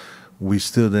over, we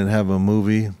still didn't have a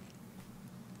movie.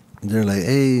 They're like,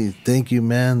 hey, thank you,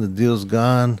 man. The deal's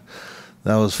gone.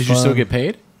 That was fun. Did you still get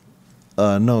paid?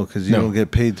 No, because you don't get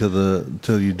paid till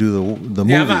you do the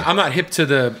movie. Yeah, I'm not hip to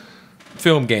the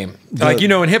film game. Like, you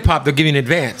know, in hip hop, they'll give you an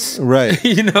advance. Right.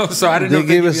 You know, so I didn't know. They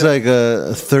gave us like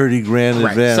a 30 grand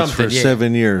advance for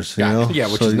 7 years, you know?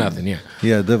 Yeah, which is nothing, yeah.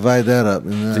 Yeah, divide that up.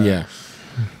 And, yeah.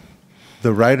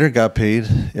 The writer got paid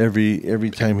every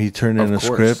time he turned in a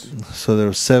script. So there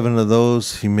were 7 of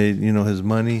those. He made, you know, his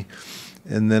money.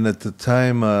 And then at the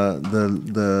time,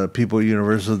 the people at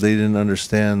Universal, they didn't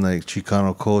understand like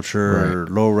Chicano culture or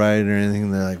lowride or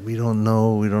anything. They're like, we don't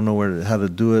know how to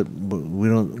do it, but we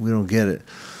don't get it.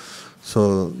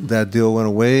 So that deal went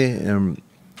away, and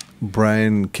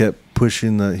Brian kept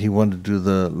pushing he wanted to do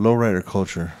the lowrider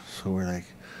culture. So we're like,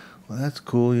 well, that's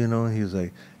cool, you know. He was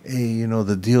like, hey, you know,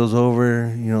 the deal's over.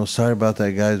 You know, sorry about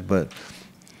that, guys, but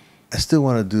I still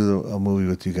want to do a movie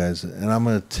with you guys, and I'm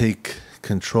gonna take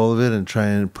control of it and try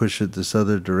and push it this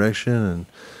other direction, and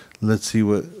let's see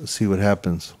what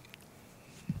happens.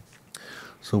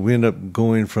 So we end up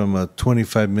going from a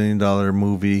 $25 million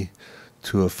movie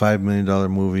to a $5 million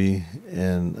movie,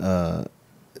 and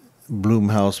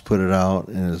Blumhouse put it out,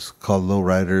 and it's called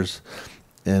Lowriders,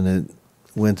 and it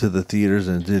went to the theaters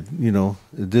and it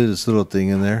did its little thing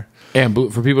in there. And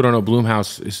for people who don't know,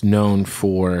 Blumhouse is known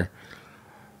for,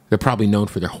 they're probably known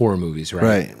for their horror movies, right?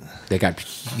 Right. They got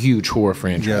huge horror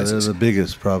franchises. Yeah, they're the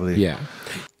biggest, probably. Yeah.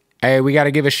 Hey, we got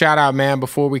to give a shout out, man,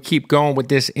 before we keep going with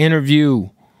this interview.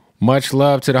 Much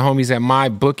love to the homies at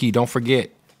MyBookie. Don't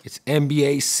forget, it's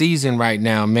NBA season right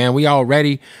now, man. We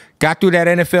already got through that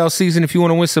NFL season. If you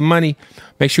want to win some money,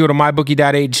 make sure you go to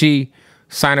mybookie.ag.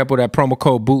 Sign up with that promo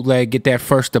code Bootleg. Get that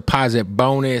first deposit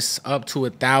bonus up to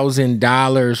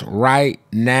 $1,000 right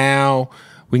now.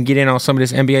 We can get in on some of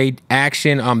this NBA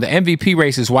action. The MVP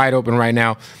race is wide open right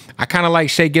now. I kind of like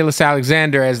Shai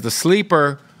Gilgeous-Alexander as the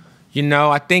sleeper. You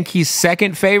know, I think he's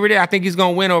second favorite. I think he's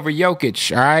going to win over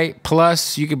Jokic, all right?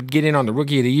 Plus, you can get in on the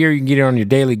Rookie of the Year. You can get in on your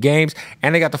daily games.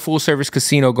 And they got the full-service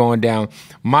casino going down.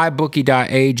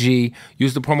 MyBookie.ag.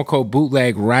 Use the promo code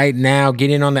Bootleg right now. Get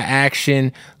in on the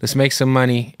action. Let's make some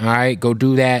money, all right? Go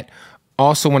do that.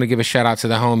 Also want to give a shout-out to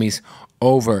the homies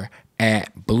over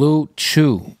at Blue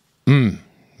Chew.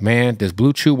 Man, does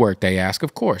Blue Chew work, they ask?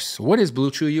 Of course. What is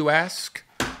Blue Chew, you ask?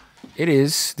 It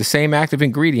is the same active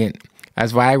ingredient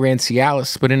as Viagra and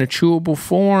Cialis, but in a chewable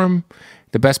form.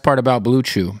 The best part about Blue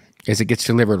Chew is it gets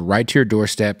delivered right to your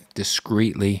doorstep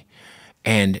discreetly,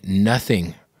 and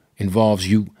nothing involves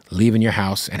you leaving your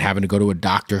house and having to go to a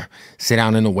doctor, sit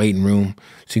down in the waiting room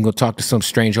so you can go talk to some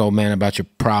strange old man about your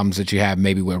problems that you have,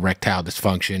 maybe with erectile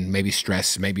dysfunction, maybe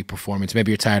stress, maybe performance,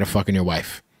 maybe you're tired of fucking your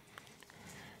wife.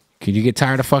 Can you get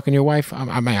tired of fucking your wife?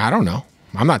 I mean, I don't know.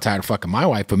 I'm not tired of fucking my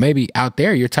wife, but maybe out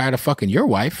there you're tired of fucking your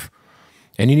wife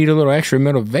and you need a little extra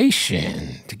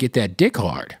motivation to get that dick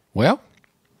hard. Well,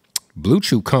 Blue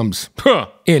Chew comes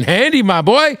in handy, my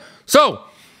boy. So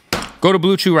go to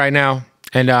Blue Chew right now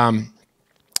and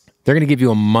they're going to give you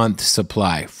a month's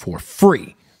supply for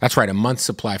free. That's right, a month's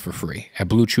supply for free at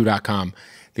bluechew.com.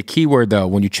 The keyword, though,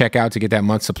 when you check out to get that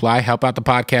month's supply, help out the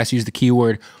podcast, use the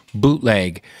keyword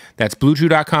bootleg. That's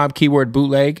bluechew.com, keyword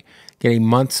bootleg. Get a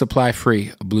month's supply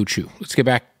free of Blue Chew. Let's get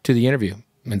back to the interview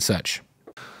and such.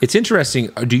 It's interesting.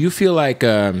 Do you feel like,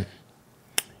 I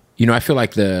feel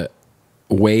like the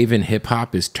wave in hip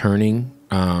hop is turning.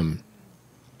 And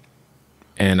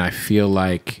I feel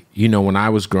like, when I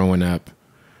was growing up,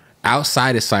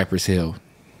 outside of Cypress Hill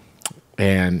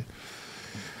and,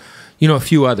 a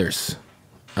few others,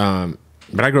 but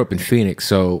I grew up in Phoenix,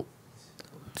 so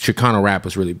Chicano rap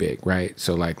was really big, right?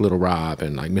 So like Little Rob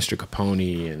and like Mr.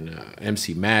 Capone and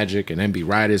MC Magic and MB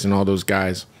Riders and all those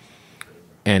guys.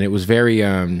 And it was very,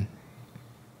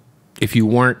 if you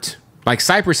weren't, like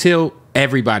Cypress Hill,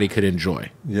 everybody could enjoy.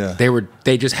 Yeah.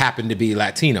 They just happened to be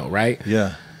Latino, right?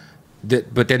 Yeah.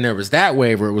 But then there was that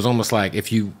wave where it was almost like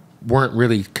if you weren't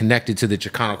really connected to the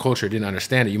Chicano culture, didn't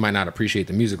understand it, you might not appreciate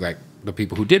the music like the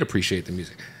people who did appreciate the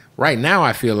music. Right now,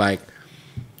 I feel like,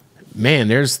 man,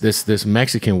 there's this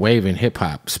Mexican wave in hip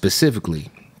hop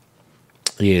specifically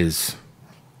is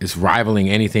rivaling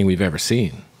anything we've ever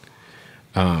seen.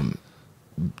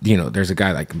 There's a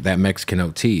guy like that Mexican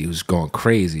OT who's going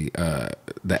crazy.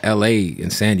 The LA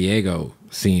and San Diego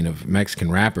scene of Mexican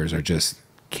rappers are just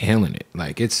killing it.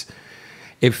 Like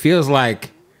it feels like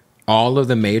all of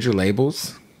the major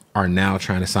labels are now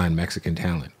trying to sign Mexican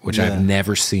talent, which I've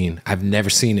never seen. I've never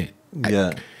seen it.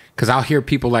 Yeah. Because I'll hear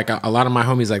people like a lot of my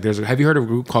homies like have you heard of a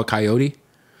group called Coyote?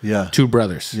 Yeah. Two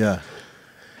brothers. Yeah.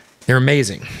 They're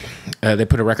amazing. They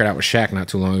put a record out with Shaq not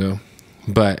too long ago,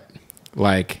 but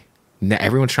like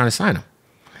everyone's trying to sign them,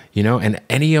 and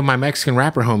any of my Mexican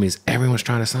rapper homies, everyone's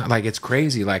trying to sign. Like it's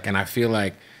crazy. Like, and I feel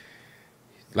like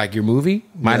your movie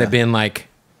might have been like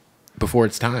before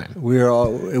its time.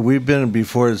 We've been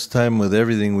before its time with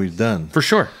everything we've done. For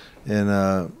sure.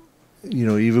 And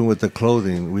even with the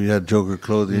clothing, we had Joker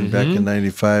clothing back in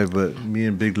 '95. But me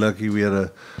and Big Lucky, we had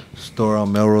a store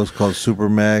on Melrose called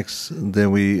Supermax.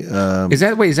 Then we is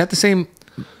that the same?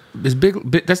 Is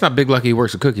that's not Big Lucky who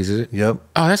works at Cookies, is it? Yep.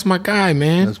 Oh, that's my guy,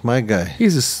 man. That's my guy.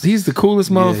 He's the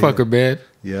coolest motherfucker, man.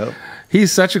 Yep.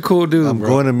 He's such a cool dude. I'm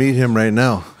going to meet him right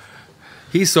now.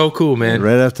 He's so cool, man.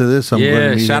 Right after this, I'm going to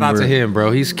meet him. Shout out to him,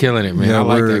 bro. He's killing it, man. Yeah, I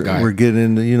like that guy. We're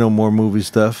getting into more movie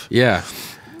stuff. Yeah.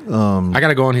 I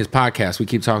gotta go on his podcast. We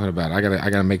keep talking about it. I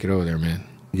gotta make it over there, man.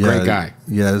 Yeah, great guy.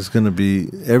 Yeah, it's gonna be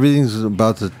everything's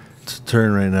about to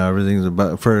turn right now. Everything's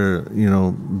about for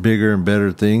bigger and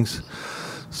better things.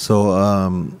 So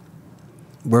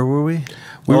where were we?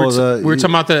 We were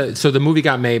talking about the movie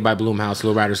got made by Blumhouse.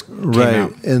 Low Riders came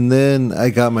out. And then I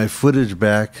got my footage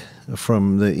back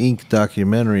from the Ink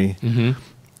documentary,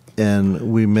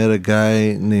 and we met a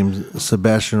guy named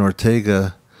Sebastian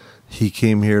Ortega. He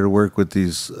came here to work with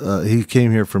these. He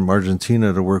came here from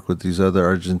Argentina to work with these other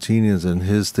Argentinians, and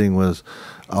his thing was,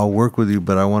 "I'll work with you,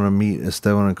 but I want to meet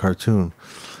Estevan and Cartoon."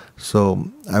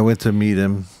 So I went to meet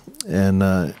him,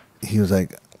 and he was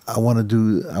like, "I want to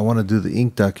do the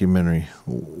Ink documentary.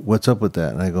 What's up with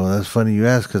that?" And I go, "That's funny you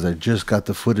ask, because I just got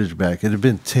the footage back. It had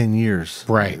been 10 years,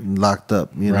 locked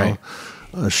up,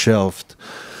 shelved.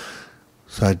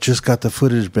 So I just got the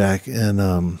footage back,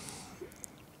 and."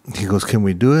 He goes, "Can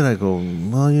we do it?" I go,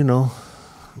 "Well,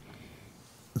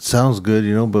 it sounds good,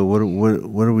 but what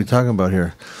are we talking about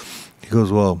here?" He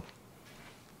goes, "Well,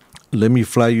 let me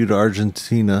fly you to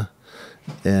Argentina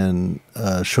and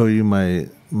show you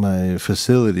my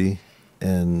facility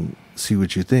and see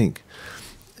what you think."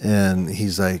 And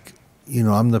he's like,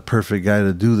 "I'm the perfect guy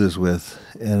to do this with."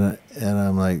 And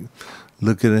I'm like,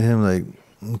 looking at him like,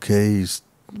 okay, he's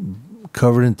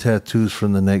covered in tattoos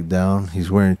from the neck down.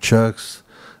 He's wearing Chucks,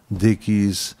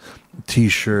 Dickies,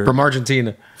 T-shirt from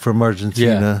Argentina.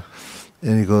 Yeah.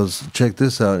 And he goes, "Check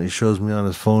this out." And he shows me on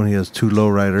his phone. He has 2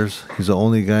 lowriders. He's the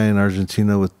only guy in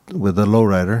Argentina with a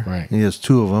lowrider. Right. He has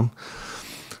 2 of them.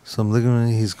 So I'm looking at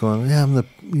him. He's going, "Yeah,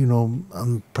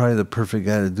 I'm probably the perfect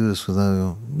guy to do this with." I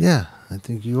go, "Yeah, I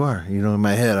think you are." In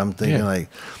my head, I'm thinking like,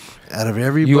 out of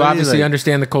everybody, you obviously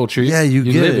understand the culture. Yeah, you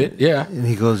get live it. Yeah. And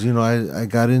he goes, "I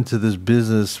got into this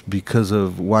business because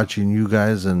of watching you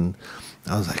guys, and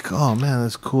I was like, oh man,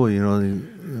 that's cool. You know,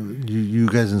 you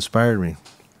guys inspired me.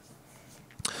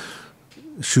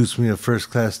 Shoots me a first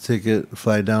class ticket,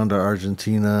 fly down to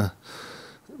Argentina,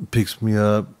 picks me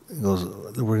up, goes,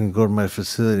 we're gonna go to my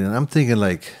facility. And I'm thinking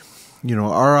like, you know,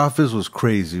 our office was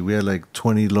crazy. We had like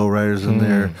 20 lowriders in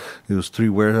there. It was 3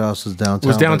 warehouses downtown. It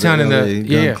was downtown in the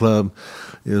gun club.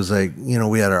 It was like, you know,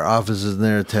 we had our offices in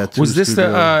there, tattoo Was this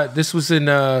studio. this was in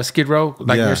Skid Row?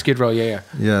 Like near Skid Row, yeah.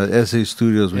 Yeah, SA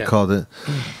Studios, we called it.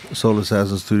 Soul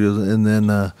Assassin Studios. And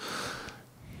then,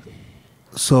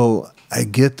 so I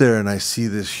get there and I see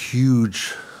this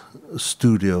huge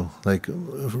studio, like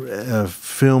a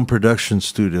film production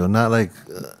studio, not like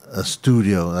a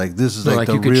studio. Like this is like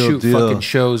the you could real shoot deal. fucking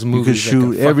shows, movies. You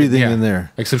could shoot everything in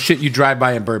there. Like some shit you drive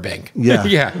by in Burbank. Yeah.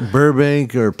 Yeah.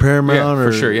 Burbank or Paramount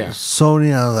or for sure, yeah.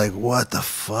 Sony. I was like, what the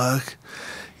fuck?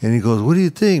 And he goes, what do you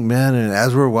think, man? And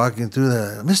as we're walking through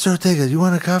that, Mr. Ortega, you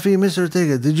want a coffee? Mr.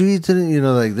 Ortega, did you eat today? You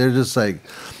know, like they're just like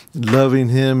loving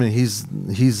him, and he's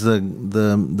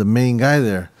the main guy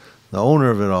there, the owner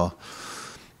of it all.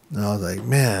 And I was like,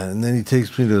 man. And then he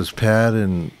takes me to his pad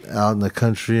and out in the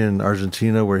country in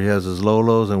Argentina where he has his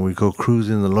Lolos, and we go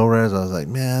cruising the lowriders. I was like,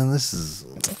 man, this is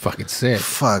fucking sick.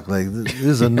 Fuck, like this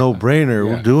is a no-brainer.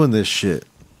 We're doing this shit.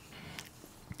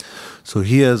 So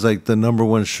he has like the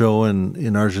 #1 show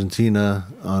in Argentina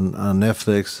on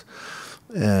Netflix,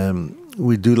 and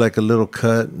we do like a little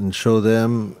cut and show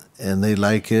them, and they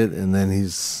like it. And then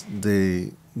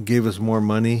they gave us more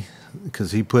money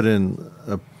because he put in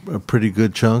a pretty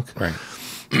good chunk, right?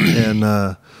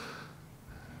 And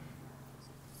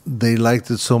they liked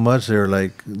it so much.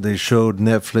 They showed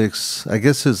Netflix. I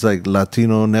guess it's like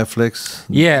Latino Netflix.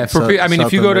 Yeah,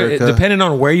 if you go to, depending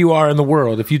on where you are in the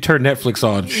world, if you turn Netflix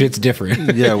on, shit's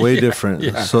different. Yeah, way different.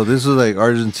 Yeah. So this is like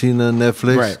Argentina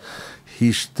Netflix. Right.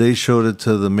 They showed it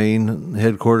to the main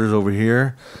headquarters over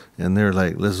here, and they're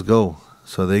like, "Let's go."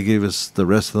 So they gave us the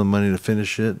rest of the money to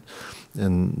finish it,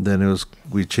 and then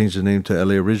we changed the name to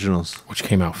LA Originals, which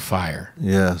came out fire.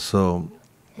 Yeah. So.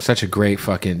 Such a great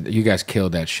fucking... You guys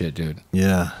killed that shit, dude.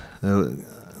 Yeah. Man,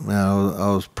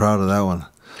 I was proud of that one.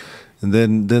 And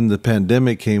then the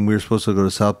pandemic came. We were supposed to go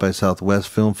to South by Southwest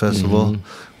Film Festival.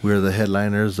 We were the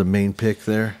headliners, the main pick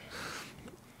there.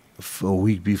 A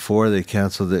week before, they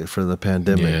canceled it for the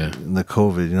pandemic and the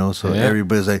COVID, you know. So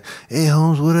everybody's like, hey,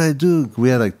 Holmes, what do I do? We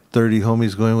had like 30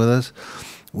 homies going with us.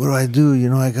 What do I do? You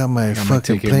know, I got my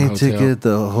fucking plane ticket,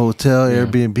 the hotel,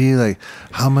 Airbnb. Like,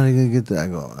 how am I gonna get that? I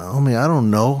go, homie, I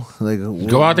don't know. Like,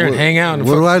 go out there and hang out.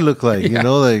 What do I look like? You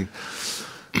know, like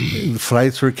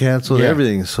flights were canceled,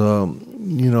 everything. So,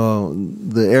 you know,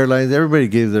 the airlines, everybody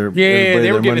gave their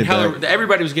they were giving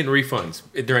everybody was getting refunds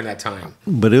during that time.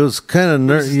 But it was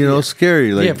kind of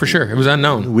scary. Like, for sure, it was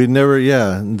unknown. We never,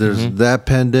 There's that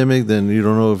pandemic. Then you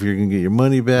don't know if you're gonna get your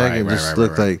money back. It just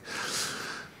looked like.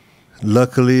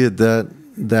 Luckily, at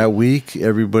that week,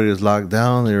 everybody was locked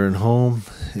down. They were in home,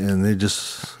 and they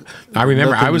just. I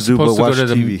remember I was supposed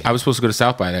to go to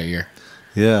South by that year.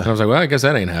 Yeah, and I was like, well, I guess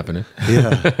that ain't happening.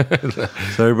 Yeah.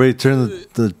 So everybody turned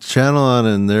the channel on,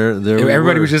 and there.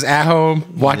 Everybody was just at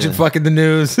home watching fucking the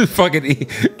news, fucking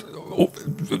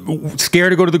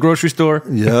scared to go to the grocery store.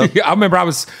 Yeah, I remember I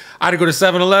had to go to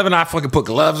 7-Eleven. I fucking put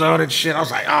gloves on and shit. I was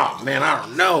like, oh man, I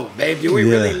don't know, babe. Do we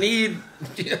really need?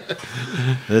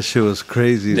 That shit was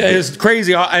crazy. Yeah, it was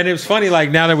crazy, and it was funny. Like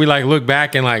now that we like look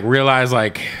back and like realize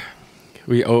like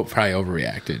we probably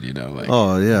overreacted. You know, like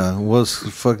oh yeah,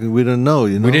 we didn't know.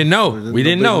 You know, we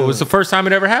didn't know. It was the first time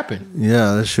it ever happened.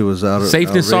 Yeah, that shit was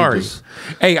safe than sorry.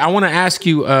 Hey, I want to ask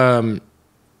you.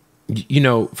 You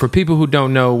know, for people who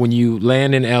don't know, when you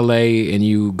land in LA and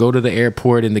you go to the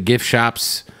airport and the gift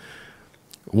shops,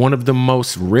 one of the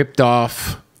most ripped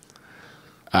off.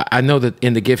 I know that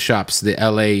in the gift shops, the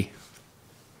LA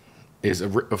is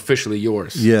officially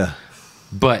yours. Yeah.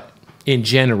 But in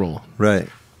general, right,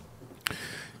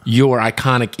 your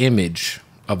iconic image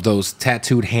of those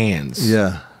tattooed hands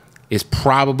is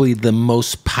probably the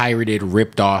most pirated,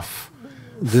 ripped off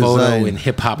photo in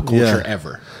hip hop culture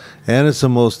ever. And it's the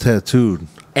most tattooed.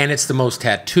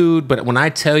 But when I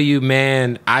tell you,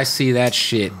 man, I see that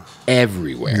shit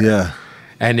everywhere. Yeah.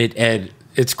 And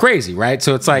it's crazy, right?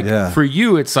 So it's like, for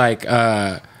you, it's like...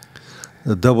 a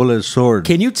double-edged sword.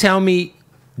 Can you tell me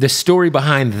the story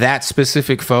behind that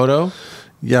specific photo?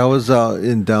 Yeah, I was out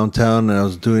in downtown, and I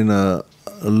was doing a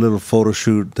little photo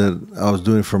shoot that I was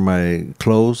doing for my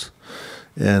clothes.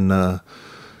 And I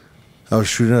was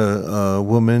shooting a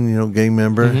woman, you know, gang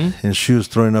member, and she was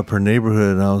throwing up her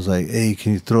neighborhood. And I was like, hey,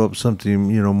 can you throw up something,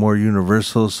 you know, more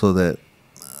universal so that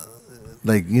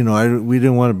like, you know, we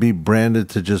didn't want to be branded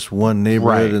to just one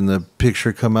neighborhood and the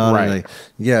picture come out and like,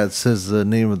 yeah, it says the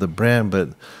name of the brand, but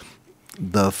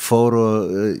the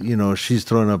photo, you know, she's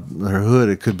throwing up her hood.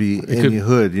 It could be any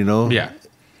hood, you know. Yeah.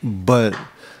 But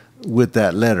with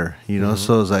that letter, you know,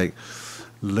 so it's like,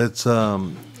 let's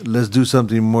do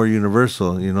something more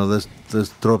universal, you know. Let's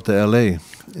throw up to L.A.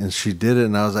 And she did it,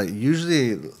 and I was like,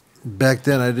 usually back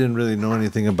then I didn't really know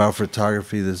anything about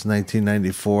photography. This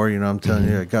 1994, you know. I'm telling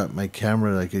you, I got my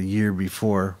camera like a year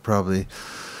before, probably.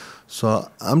 So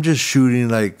I'm just shooting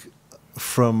like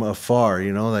from afar,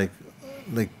 you know, like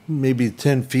maybe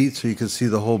 10 feet, so you could see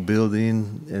the whole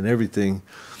building and everything.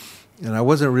 And I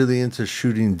wasn't really into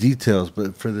shooting details,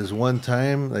 but for this one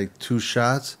time, like 2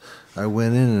 shots, I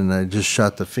went in and I just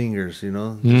shot the fingers, you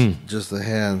know, just the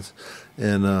hands.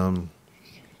 And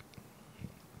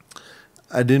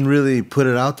I didn't really put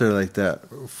it out there like that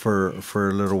for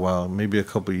a little while, maybe a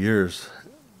couple of years,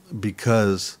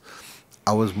 because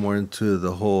I was more into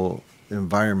the whole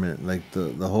environment, like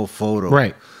the whole photo.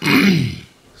 Right.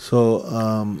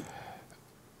 So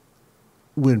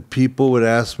when people would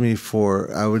ask me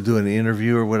I would do an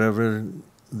interview or whatever,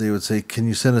 they would say, "Can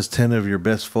you send us 10 of your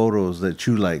best photos that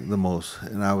you like the most?"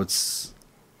 And I was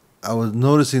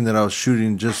noticing that I was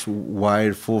shooting just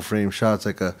wide, full frame shots,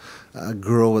 like a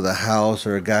girl with a house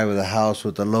or a guy with a house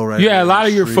with a low right. Yeah, a lot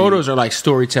of your photos are like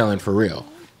storytelling for real.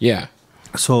 Yeah.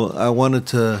 So I wanted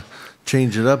to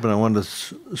change it up, and I wanted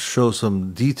to show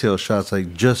some detail shots,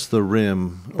 like just the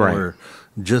rim or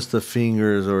just the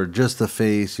fingers or just the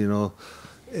face, you know.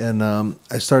 And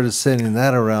I started sending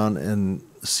that around and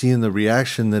seeing the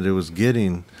reaction that it was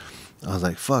getting. I was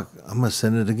like, fuck, I'm going to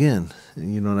send it again.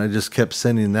 And, you know, and I just kept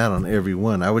sending that on every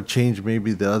one. I would change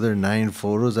maybe the other 9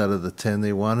 photos out of the 10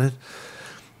 they wanted.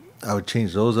 I would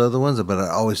change those other ones, but I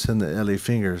always send the LA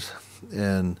fingers.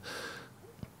 And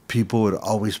people would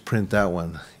always print that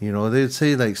one. You know, they'd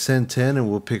say like send 10 and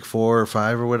we'll pick 4 or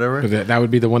 5 or whatever. That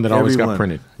would be the one that always got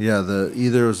printed. Yeah,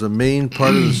 either it was the main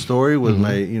part of the story with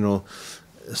my, you know,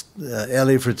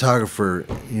 LA photographer,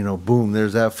 you know, boom,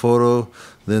 there's that photo,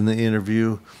 then the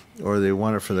interview, or they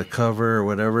want it for the cover or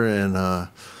whatever. And I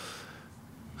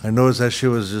noticed that shit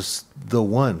was just the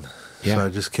one. Yeah. So I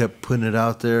just kept putting it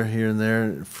out there here and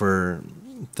there for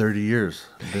 30 years.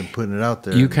 I've been putting it out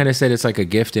there. You kind of said it's like a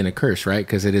gift and a curse, right?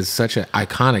 Because it is such an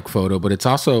iconic photo, but it's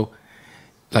also,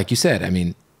 like you said, I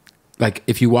mean, like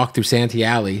if you walk through Santee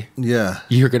Alley,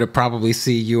 you're going to probably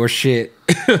see your shit.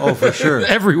 Oh, for sure.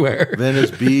 Everywhere.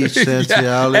 Venice Beach, Santee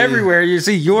Alley. Everywhere you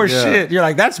see your shit. You're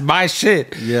like, that's my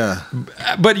shit. Yeah.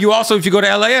 But you also, if you go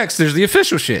to LAX, there's the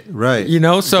official shit. Right. You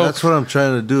know, so. That's what I'm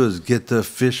trying to do, is get the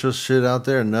official shit out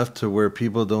there enough to where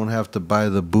people don't have to buy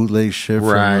the bootleg shit from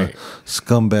the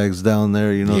scumbags down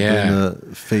there, you know, doing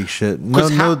the fake shit.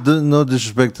 No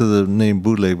disrespect to the name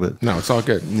bootleg, but. No, it's all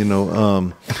good. You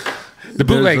know, the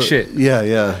bootleg shit.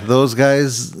 Yeah. Those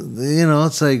guys, you know,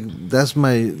 it's like that's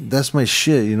my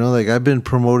shit, you know? Like I've been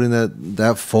promoting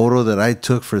that photo that I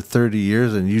took for 30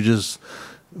 years, and you just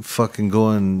fucking go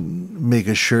and make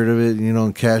a shirt of it, you know,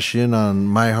 and cash in on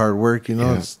my hard work, you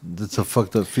know. It's a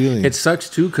fucked up feeling. It sucks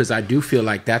too, because I do feel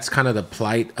like that's kind of the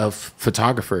plight of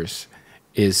photographers,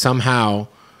 is somehow,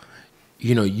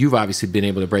 you know, you've obviously been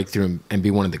able to break through and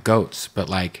be one of the GOATs, but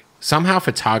like somehow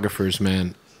photographers,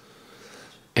 man,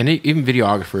 and even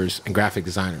videographers and graphic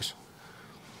designers,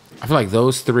 I feel like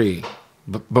those three,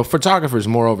 but photographers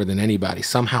moreover than anybody,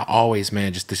 somehow always,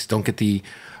 man, just don't get the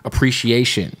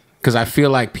appreciation. Because I feel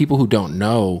like people who don't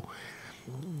know,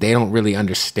 they don't really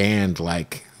understand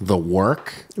like the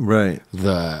work, right?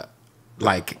 The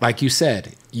like you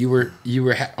said, you were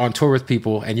on tour with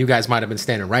people, and you guys might have been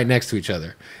standing right next to each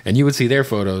other, and you would see their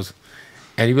photos,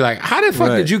 and you'd be like, "How the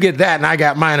fuck did you get that?" And I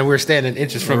got mine, and we're standing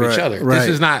inches from each other. This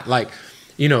is not like.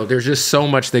 You know, there's just so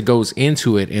much that goes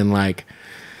into it, and like,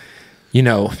 you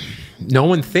know, no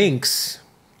one thinks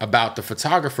about the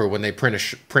photographer when they print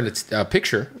a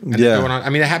picture. And going on.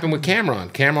 I mean, that happened with Cameron.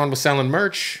 Cameron was selling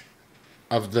merch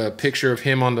of the picture of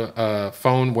him on the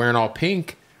phone wearing all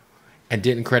pink, and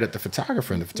didn't credit the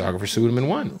photographer, and the photographer sued him and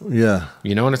won. Yeah,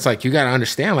 you know, and it's like you got to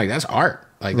understand, like that's art.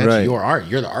 Like that's your art.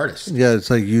 You're the artist. Yeah,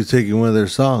 it's like you taking one of their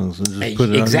songs and just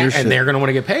putting it on your shit. And they're gonna want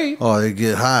to get paid. Oh, they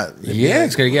get hot.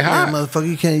 It's gonna get hot. Motherfucker,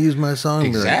 you can't use my song.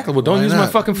 Exactly. Well, don't use my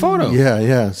fucking photo.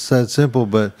 Yeah. It's that simple.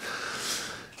 But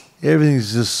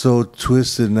everything's just so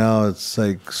twisted now. It's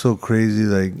like so crazy.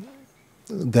 Like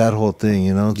that whole thing,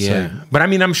 you know. It's like, but I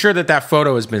mean, I'm sure that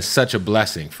photo has been such a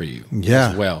blessing for you.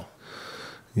 As well.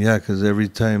 Yeah, because every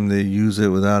time they use it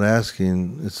without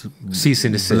asking, it's cease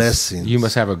and desist. Blessings. You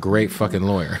must have a great fucking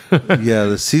lawyer. Yeah,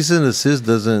 the cease and desist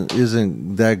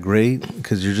isn't that great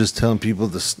because you're just telling people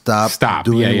to stop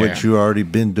doing what you already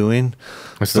been doing.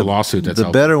 It's the lawsuit that's the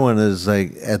better one is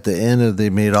like at the end of they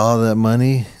made all that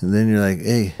money, and then you're like,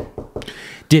 hey.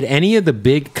 Did any of the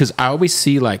big? Because I always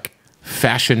see like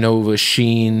Fashion Nova,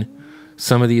 Shein,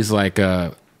 some of these like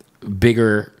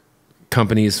bigger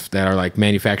companies that are like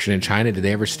manufactured in China. Did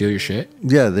they ever steal your shit?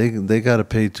 Yeah, they got to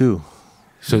pay too.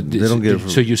 So they don't get.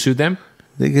 So you sued them?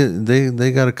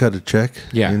 They got to cut a check.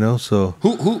 Yeah, you know. So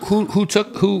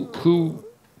who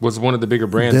was one of the bigger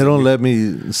brands? They don't let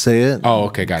me say it. Oh,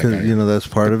 okay, got it. You know that's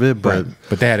part of it, but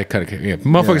they had to cut a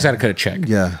motherfuckers had to cut a check.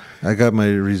 Yeah, I got my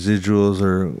residuals,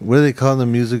 or what do they call in the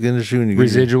music industry when you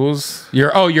residuals?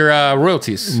 Your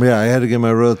royalties. Yeah, I had to get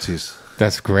my royalties.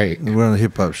 That's great. We're on a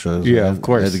hip hop show. So yeah, of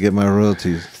course. I had to get my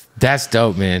royalties. That's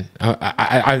dope, man.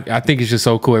 I think it's just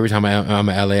so cool every time I'm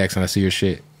at LAX and I see your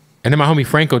shit. And then my homie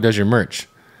Franco does your merch.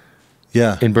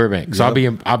 Yeah, in Burbank. So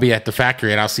I'll be at the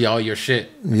factory and I'll see all your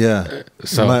shit. Yeah.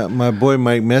 So my boy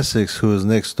Mike Messick, who was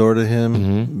next door to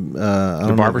him, I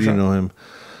don't know if you know him.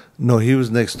 No, he was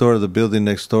next door to the building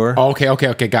next door. Oh,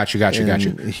 okay. Got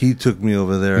you. He took me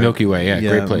over there. Milky Way,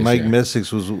 great place. Mike Messick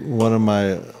was one of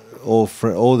my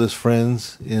oldest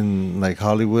friends in like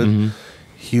Hollywood.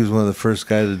 He was one of the first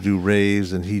guys to do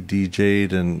raves, and he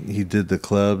DJ'd and he did the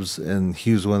clubs, and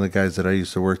he was one of the guys that I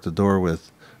used to work the door with.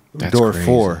 That's door crazy.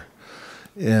 4.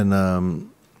 And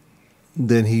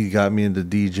then he got me into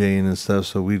DJing and stuff,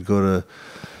 so we'd go to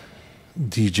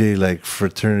DJ like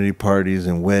fraternity parties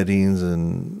and weddings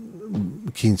and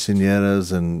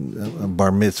quinceañeras and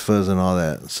bar mitzvahs and all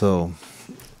that. So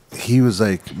he was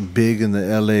like big in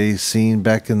the LA scene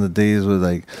back in the days with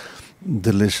like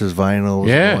Delicious Vinyl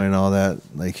was going, all that.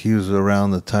 Like he was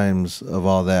around the times of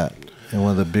all that, and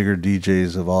one of the bigger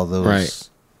DJs of all those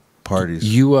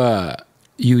parties. You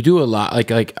do a lot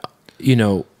like you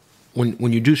know,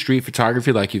 when you do street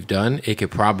photography like you've done, it could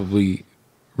probably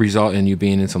result in you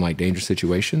being in some like dangerous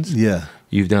situations. Yeah.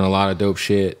 You've done a lot of dope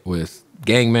shit with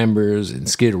gang members and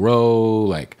Skid Row.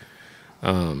 Like,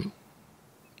 I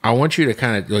want you to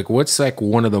kind of like, what's like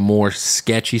one of the more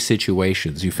sketchy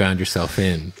situations you found yourself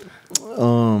in?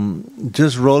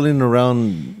 Just rolling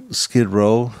around Skid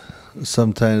Row.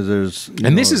 Sometimes there's,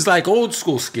 and this is like old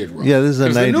school Skid Row. Yeah, this is the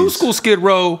 90s. The new school Skid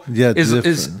Row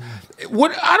is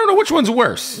what, I don't know which one's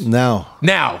worse. Now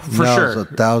for sure.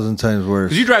 It's 1,000 times worse.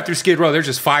 Because you drive through Skid Row, there's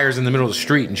just fires in the middle of the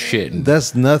street and shit. And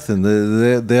that's nothing.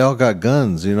 They all got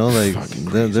guns, you know. Like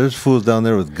there's fools down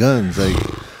there with guns. Like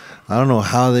I don't know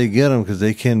how they get them because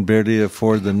they can barely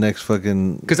afford the next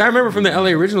fucking. Because I remember from the LA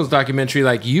Originals documentary,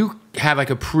 like you had like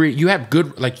you have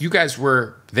good, like you guys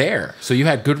were there, so you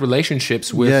had good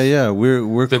relationships with. Yeah.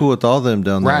 We're cool with all them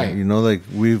down there. Right. You know, like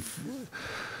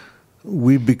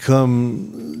we've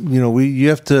become, you know, you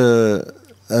have to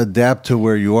adapt to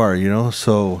where you are, you know.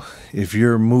 So if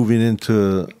you're moving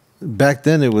into, back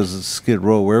then it was Skid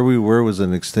Row. Where we were was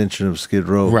an extension of Skid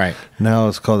Row. Right. Now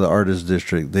it's called the Artist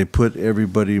District. They put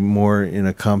everybody more in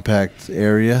a compact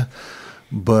area,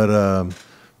 but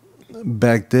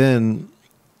back then,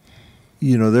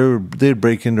 you know, they'd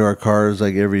break into our cars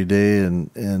like every day,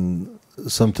 and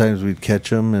sometimes we'd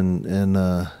catch them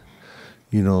and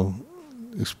you know,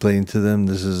 explain to them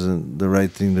this isn't the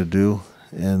right thing to do,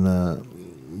 and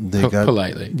they got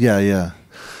politely. Yeah,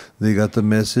 they got the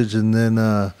message, and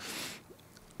then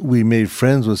we made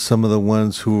friends with some of the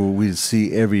ones who we'd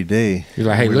see every day. You're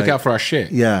like, hey, look out for our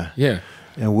shit. Yeah,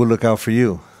 and we'll look out for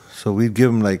you. So we'd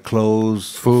give them like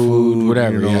clothes, food,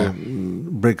 whatever. You know,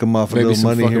 break them off maybe a little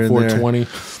money here and there. 420.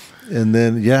 And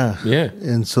then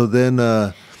and so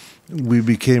then we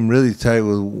became really tight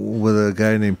with a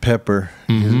guy named Pepper.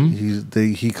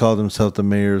 He called himself the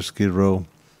mayor of Skid Row.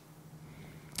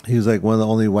 He was like one of the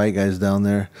only white guys down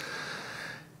there.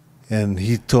 And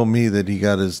he told me that he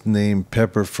got his name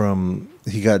Pepper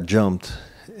he got jumped,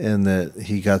 and that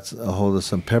he got a hold of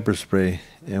some pepper spray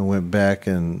and went back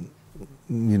and,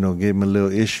 you know, gave him a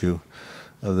little issue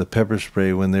of the pepper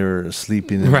spray when they were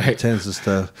sleeping in the tents and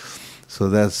stuff. So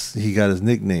he got his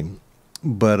nickname.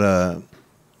 But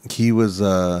he was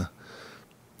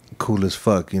cool as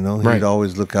fuck, you know. He'd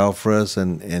always look out for us,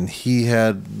 and he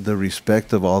had the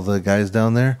respect of all the guys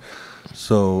down there.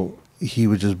 So he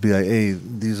would just be like, hey,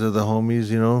 these are the homies,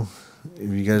 you know. If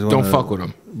you guys want to don't fuck with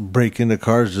them, break into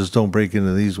cars, just don't break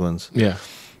into these ones. Yeah.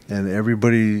 And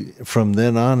everybody, from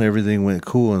then on, everything went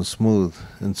cool and smooth.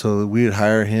 And so we'd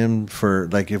hire him for,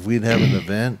 like, if we'd have an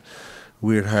event,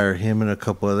 we'd hire him and a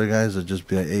couple other guys to just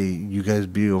be like, hey, you guys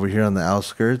be over here on the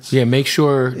outskirts. Yeah, make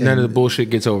sure none of the bullshit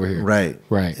gets over here. Right.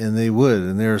 Right. And they would,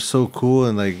 and they were so cool,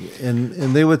 and like, and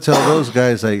they would tell those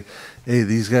guys like, hey,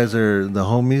 these guys are the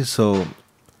homies, so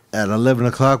at 11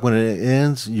 o'clock when it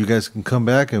ends, you guys can come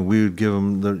back, and we would give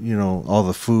them the, you know, all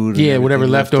the food. Yeah, whatever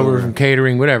left over from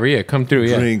catering, whatever. Yeah, come through.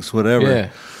 Yeah, drinks, whatever. Yeah.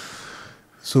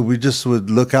 So we just would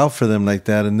look out for them like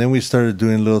that, and then we started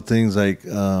doing little things like,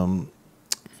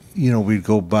 you know, we'd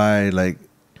go buy like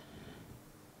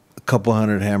a couple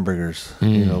hundred hamburgers,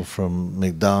 you know, from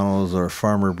McDonald's or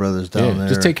Farmer Brothers down there.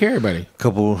 Just take care of everybody. A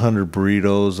couple hundred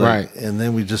burritos. Right. Like, and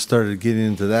then we just started getting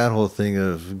into that whole thing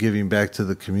of giving back to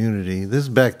the community. This is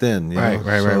back then, you know?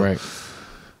 Right.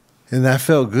 And that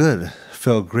felt good.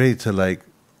 Felt great to like,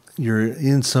 you're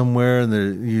in somewhere and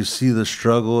there, you see the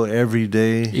struggle every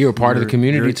day. You're part of the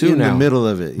community too now. In the middle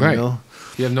of it, you know?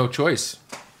 You have no choice.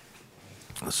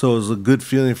 So it was a good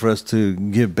feeling for us to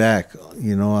give back,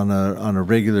 you know, on a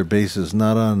regular basis,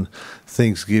 not on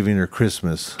Thanksgiving or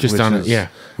Christmas. Just on it,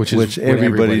 which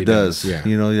everybody does. Yeah.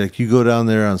 You know, like you go down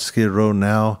there on Skid Row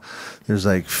now, there's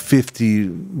like 50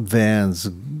 vans,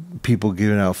 people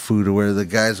giving out food, where the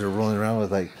guys are rolling around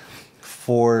with like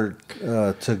 4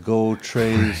 to-go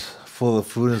trays full of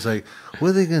food. And it's like, what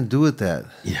are they going to do with that?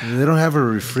 Yeah. They don't have a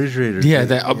refrigerator. Yeah,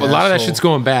 a lot of that shit's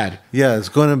going bad. Yeah, it's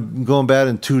going bad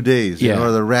in 2 days. You know,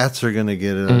 or the rats are going to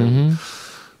get it.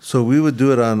 So we would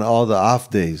do it on all the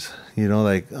off days, you know,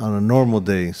 like on a normal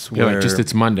day. Yeah, like just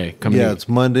it's Monday. It's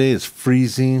Monday. It's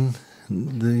freezing,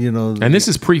 you know. And this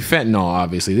is pre-fentanyl,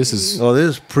 obviously. This is... Oh,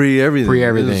 this is pre-everything.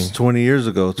 Pre-everything. This is 20 years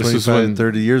ago, 25,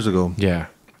 30 years ago. Yeah.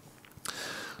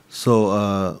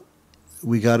 So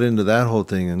we got into that whole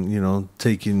thing, and you know,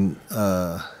 taking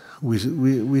we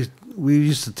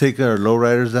used to take our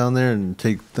lowriders down there and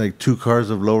take like 2 cars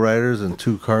of lowriders and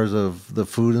 2 cars of the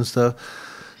food and stuff,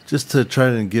 just to try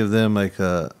to give them like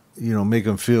a, you know, make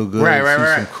them feel good,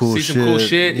 right. Some cool see some cool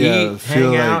shit, yeah, eat,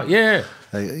 hang out, yeah.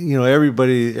 Like, you know, every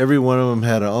one of them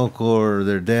had an uncle or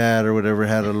their dad or whatever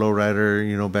had a lowrider,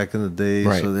 you know, back in the day.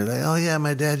 Right. So they're like, oh yeah,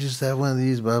 my dad used to have one of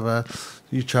these, blah blah.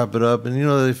 You chop it up, and you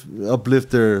know, they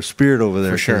uplift their spirit over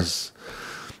there. For sure.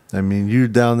 I mean, you're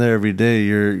down there every day.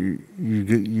 You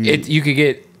could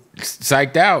get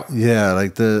psyched out. Yeah,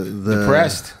 like the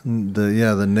depressed.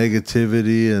 The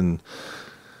negativity and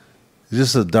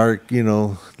just a dark, you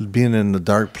know, being in a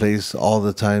dark place all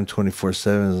the time,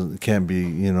 24/7 can't be,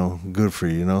 you know, good for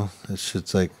you. You know, it's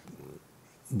shit's like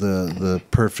the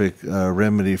perfect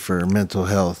remedy for mental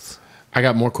health. I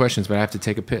got more questions, but I have to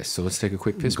take a piss. So let's take a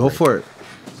quick piss break. Go for it.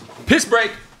 Piss break.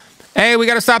 Hey, we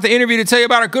got to stop the interview to tell you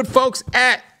about our good folks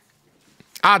at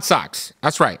Odd Socks.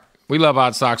 That's right. We love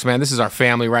Odd Socks, man. This is our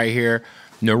family right here.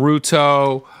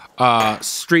 Naruto,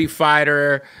 Street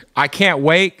Fighter. I can't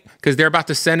wait because they're about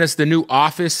to send us the new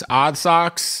Office Odd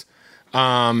Socks.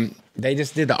 They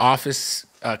just did the Office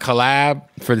collab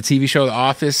for the TV show The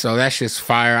Office, so that's just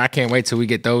fire. I can't wait till we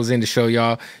get those in to show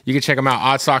y'all. You can check them out,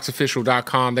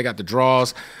 oddsocksofficial.com. They got the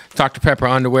draws, Dr. Pepper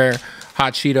underwear,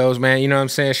 hot Cheetos, man. You know what I'm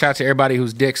saying? Shout out to everybody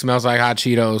whose dick smells like hot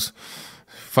Cheetos.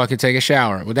 Fucking take a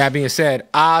shower. With that being said,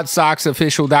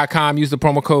 oddsocksofficial.com. Use the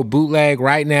promo code Bootleg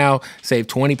right now. Save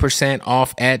 20%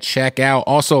 off at checkout.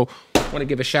 Also, want to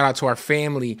give a shout out to our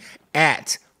family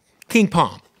at King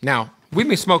Palm. Now, we've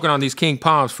been smoking on these King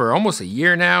Palms for almost a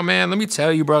year now, man. Let me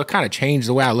tell you, bro, it kind of changed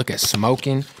the way I look at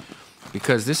smoking,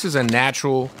 because this is a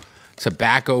natural,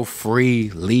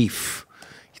 tobacco-free leaf.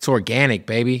 It's organic,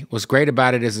 baby. What's great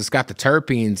about it is it's got the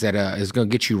terpenes that is going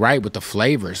to get you right with the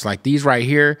flavors. Like these right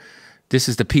here, this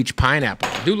is the peach pineapple.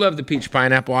 I do love the peach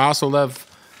pineapple. I also love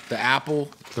the apple,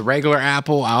 the regular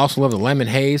apple. I also love the lemon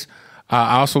haze.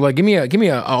 I also like, give me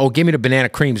the banana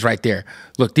creams right there.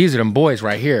 Look, these are them boys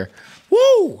right here.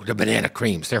 Woo! The banana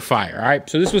creams. They're fire, all right?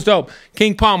 So this was dope.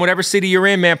 King Palm, whatever city you're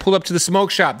in, man, pull up to the smoke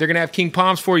shop. They're going to have King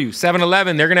Palms for you.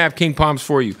 7-Eleven, they're going to have King Palms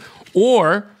for you.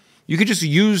 Or you could just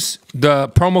use the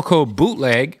promo code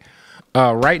Bootleg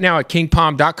right now at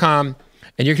kingpalm.com,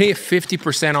 and you're going to get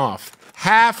 50% off.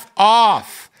 Half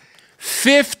off.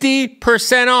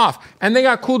 50% off. And they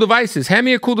got cool devices. Hand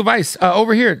me a cool device.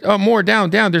 Over here. More, down.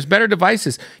 There's better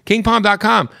devices.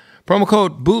 kingpalm.com. Promo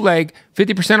code Bootleg,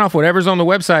 50% off whatever's on the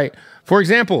website. For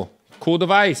example, cool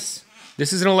device.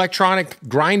 This is an electronic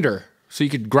grinder, so you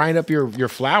could grind up your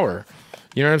flour.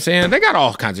 You know what I'm saying? They got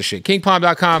all kinds of shit.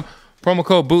 kingpalm.com, promo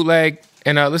code Bootleg,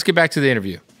 and let's get back to the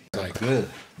interview. Good.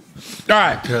 All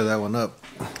right. Tear that one up.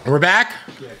 We're back?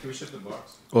 Yeah, can we shut the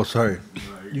box? Oh, sorry.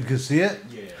 You can see it?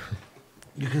 Yeah.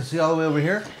 You can see all the way over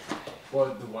here?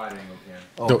 Well, the wide angle can.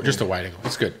 Oh, No, just a wide angle.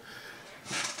 That's good.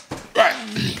 All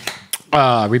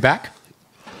right. We back?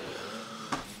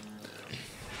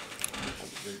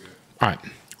 All right.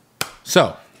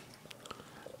 So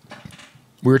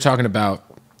we were talking about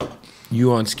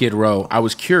you on Skid Row. I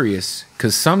was curious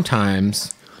because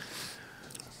sometimes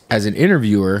as an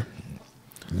interviewer,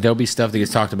 there'll be stuff that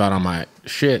gets talked about on my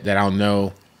shit that I'll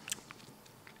know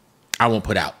I won't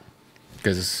put out.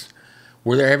 Because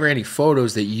were there ever any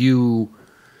photos that you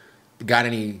got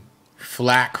any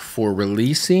flack for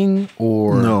releasing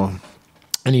or No.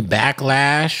 any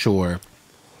backlash or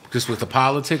just with the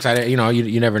politics?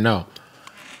 You never know.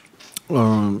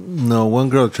 No, one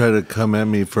girl tried to come at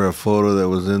me for a photo that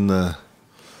was in the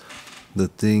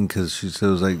thing because she said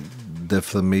it was like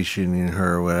defamation in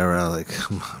her or whatever. I was like,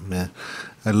 come on, man.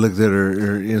 I looked at her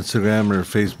Instagram or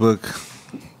Facebook.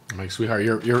 I'm like, sweetheart,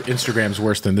 your Instagram's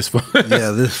worse than this photo.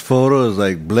 Yeah, this photo is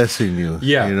like blessing you.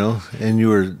 Yeah. You know? And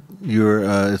you're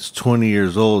it's 20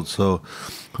 years old, so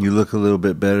you look a little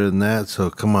bit better than that. So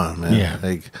come on, man. Yeah.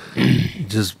 Like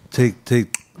just take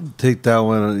that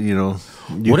one, you know.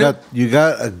 You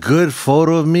got a good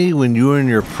photo of me when you were in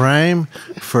your prime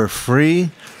for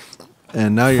free.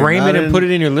 And now you're frame it and put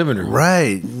it in your living room.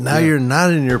 Right. Now you're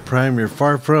not in your prime, you're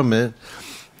far from it.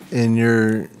 And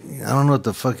I don't know what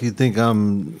the fuck you think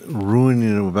I'm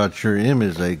ruining about your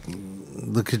image. Like,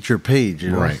 look at your page,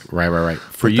 you know? Right.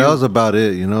 For you, that was about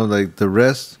it, you know? Like, the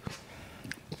rest,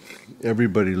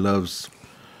 everybody loves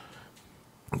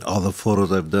all the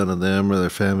photos I've done of them or their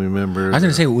family members. I was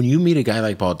going to say, when you meet a guy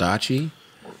like Baldacci,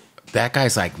 that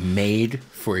guy's, like, made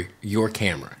for your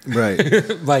camera. Right.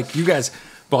 Like, you guys,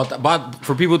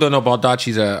 for people who don't know,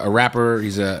 Baldacci's a rapper.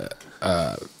 He's a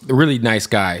really nice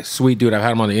guy, sweet dude. I've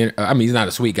had him on the. I mean, he's not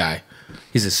a sweet guy.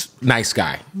 He's a nice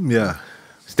guy. Yeah,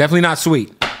 he's definitely not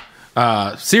sweet.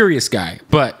 Serious guy,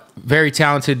 but very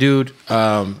talented dude.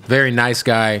 Very nice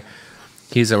guy.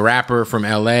 He's a rapper from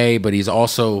LA, but he's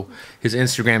also his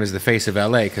Instagram is the face of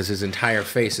LA because his entire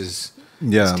face is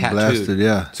tattooed. Blasted.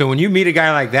 Yeah. So when you meet a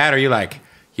guy like that, are you like,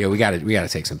 yo, we gotta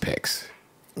take some pics?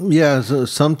 Yeah, so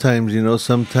sometimes, you know,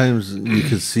 sometimes you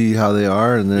can see how they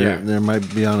are, and they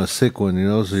might be on a sick one, you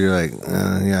know, so you're like,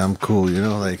 yeah, I'm cool, you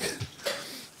know, like,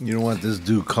 you don't want this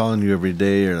dude calling you every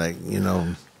day, or like, you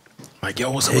know. Like,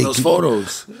 yo, what's up with those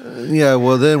photos? Yeah,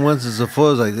 well, then once it's a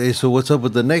photo, it's like, hey, so what's up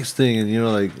with the next thing, and, you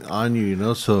know, like, on you, you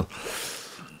know, so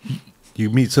you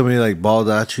meet somebody like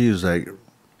Baldacci, who's like,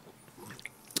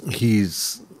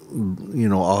 he's, you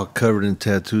know, all covered in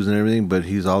tattoos and everything, but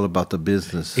he's all about the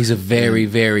business. He's a very,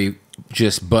 very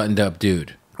just buttoned up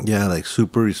dude. Yeah, like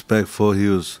super respectful. He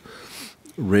was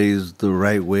raised the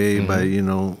right way by, you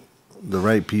know, the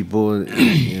right people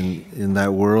in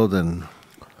that world, and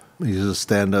he's a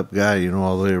stand-up guy, you know,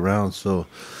 all the way around. So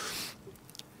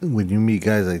when you meet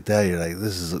guys like that, you're like,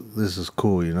 this is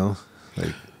cool, you know.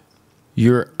 Like,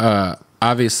 you're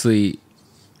obviously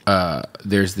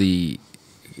there's the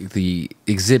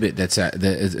exhibit that's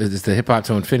it's the Hip Hop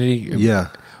to Infinity, yeah,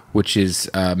 which is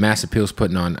Mass Appeal's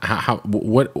putting on. How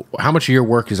much of your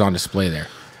work is on display there?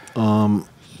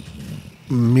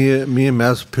 Me and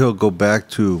Mass Appeal go back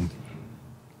to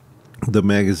the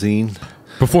magazine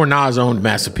before Nas owned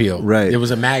Mass Appeal. Right, it was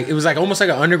it was like almost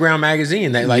like an underground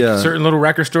magazine that like certain little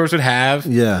record stores would have.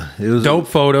 Yeah, it was dope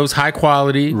photos, high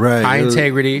quality, high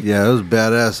integrity. Yeah, it was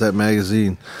badass, that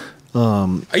magazine.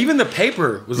 Even the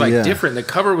paper was like different. The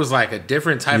cover was like a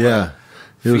different type of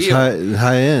it was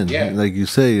high end. Yeah. Like you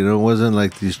say, you know, it wasn't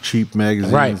like these cheap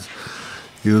magazines. Right.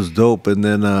 It was dope. And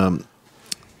then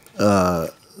I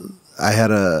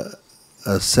had a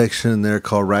section in there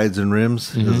called Rides and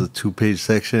Rims. It was a 2-page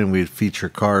section, and we'd feature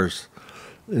cars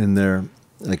in there,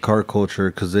 like car culture,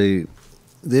 because they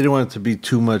didn't want it to be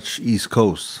too much East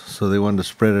Coast, so they wanted to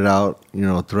spread it out, you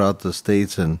know, throughout the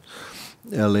states and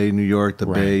L.A., New York, the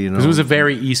Bay, you know. It was a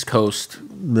very East Coast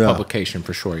publication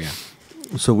for sure, yeah.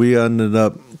 So we ended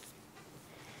up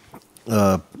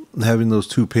having those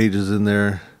 2 pages in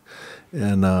there,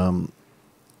 and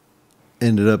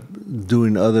ended up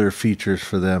doing other features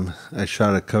for them. I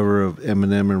shot a cover of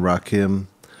Eminem and Rakim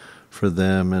for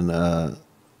them, and a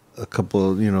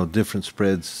couple, you know, different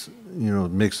spreads, you know,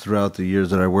 mixed throughout the years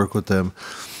that I worked with them.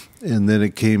 And then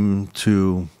it came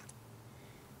to,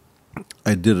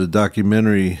 I did a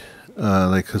documentary,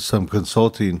 like some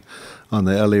consulting on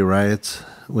the LA riots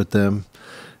with them.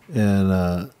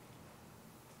 And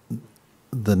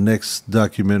the next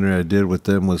documentary I did with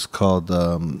them was called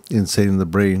Insane in the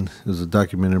Brain. It was a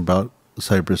documentary about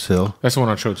Cypress Hill. That's the one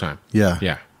on Showtime. Yeah.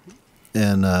 Yeah.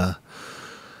 And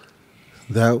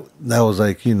that was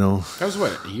like, you know. That was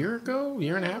what, a year ago? A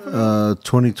year and a half ago?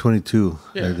 2022,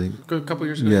 yeah, I think. A couple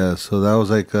years ago. Yeah, so that was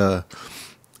like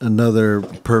another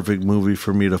perfect movie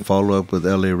for me to follow up with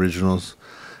LA Originals.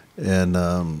 And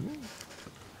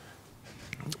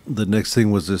the next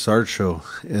thing was this art show,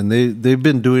 and they've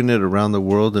been doing it around the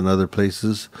world in other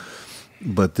places,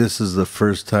 but this is the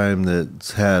first time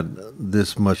that's had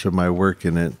this much of my work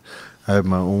in it. I have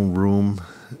my own room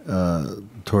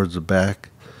towards the back,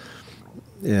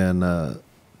 and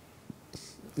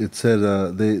it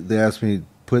said they asked me to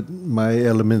put my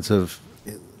elements of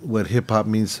what hip hop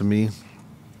means to me.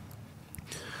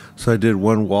 So I did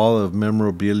one wall of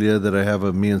memorabilia that I have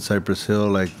of me in Cypress Hill,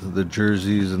 like the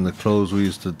jerseys and the clothes we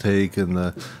used to take, and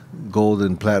the gold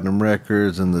and platinum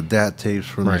records, and the DAT tapes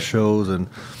from the shows, and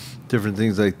different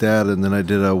things like that. And then I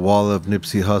did a wall of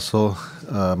Nipsey Hussle.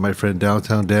 My friend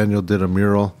Downtown Daniel did a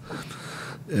mural,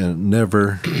 and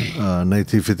Never,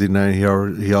 1959.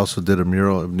 He also did a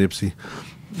mural of Nipsey.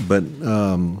 But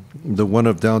the one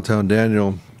of Downtown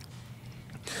Daniel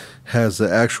has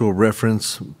the actual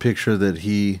reference picture that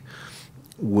he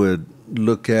would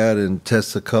look at and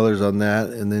test the colors on that,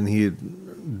 and then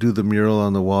he'd do the mural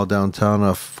on the wall downtown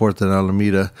off 4th and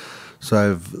Alameda. So I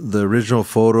have the original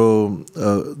photo,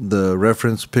 the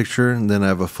reference picture, and then I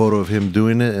have a photo of him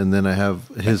doing it, and then I have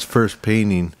his first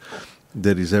painting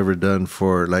that he's ever done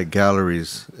for like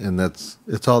galleries, and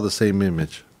it's all the same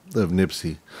image of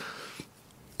Nipsey.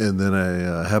 And then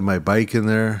I have my bike in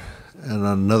there. And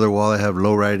on another wall, I have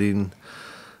lowriding,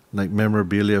 like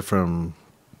memorabilia from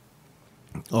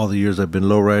all the years I've been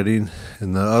lowriding.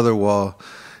 And the other wall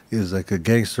is like a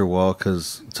gangster wall,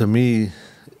 because to me,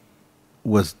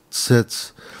 what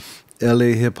sets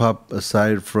LA hip hop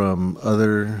aside from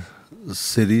other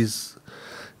cities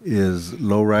is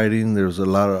lowriding. There's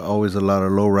always a lot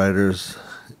of lowriders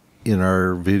in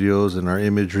our videos and our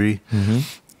imagery. Mm-hmm.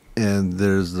 And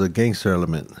there's the gangster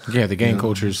element. Yeah, the gang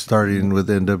cultures. Starting with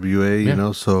NWA, you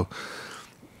know. So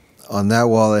on that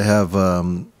wall, I have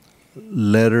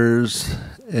letters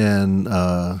and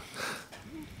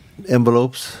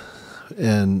envelopes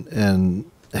and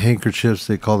handkerchiefs.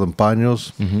 They call them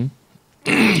paños.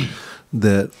 Mm-hmm.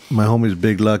 That my homies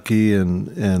Big Lucky and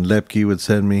Lepke would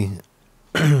send me.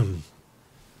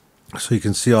 So you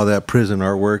can see all that prison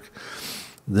artwork.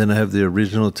 Then I have the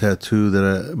original tattoo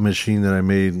machine that I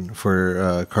made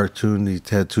for cartoon. He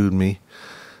tattooed me,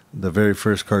 the very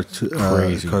first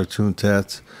cartoon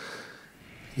tats,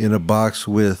 in a box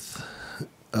with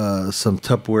some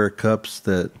Tupperware cups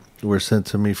that were sent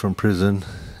to me from prison.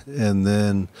 And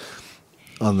then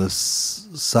on the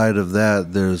side of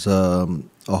that, there's a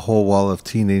whole wall of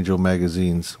Teen Angel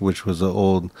magazines, which was an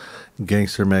old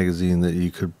gangster magazine that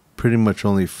you could pretty much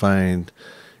only find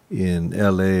in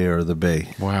LA or the Bay.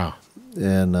 Wow.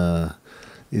 And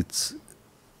it's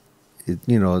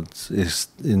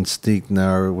instinct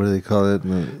now, or what do they call it?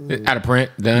 Out of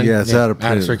print, done? Yeah, it's out of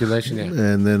print. Out of circulation, yeah.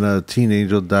 And then Teen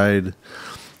Angel died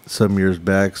some years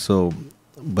back,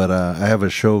 but I have a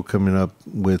show coming up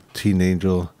with Teen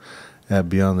Angel at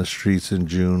Beyond the Streets in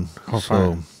June. Oh,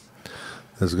 fine. So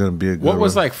that's going to be a good What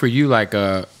was one. like for you, like,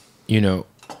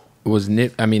 was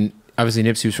obviously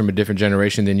Nipsey was from a different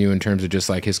generation than you in terms of just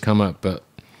like his come up, but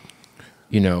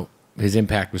his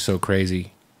impact was so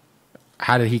crazy.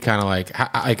 How did he kind of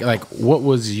like what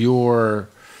was your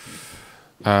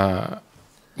what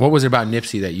was it about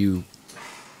Nipsey that you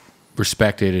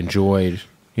respected, enjoyed,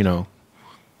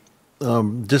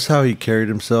 just how he carried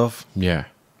himself. Yeah.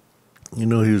 He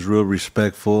was real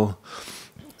respectful,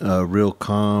 real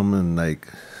calm and like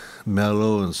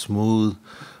mellow and smooth.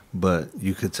 But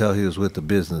you could tell he was with the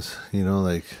business,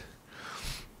 like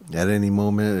at any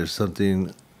moment there's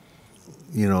something,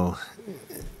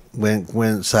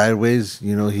 went sideways,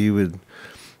 he would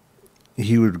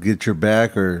get your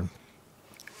back, or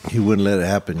he wouldn't let it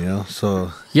happen,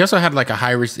 So he also had like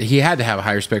he had to have a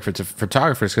high respect for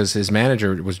photographers, because his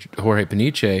manager was Jorge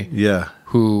Peniche,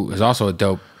 who is also a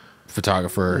dope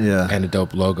photographer and a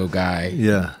dope logo guy.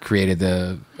 Created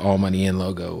the All Money In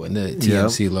logo and the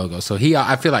TMC logo. So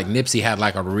I feel like Nipsey had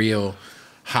like a real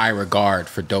high regard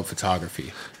for dope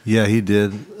photography. Yeah, he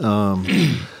did.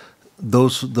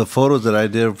 The photos that I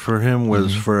did for him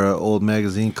was for an old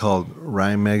magazine called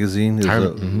Rhyme Magazine. It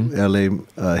was a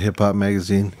LA hip hop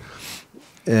magazine.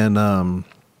 And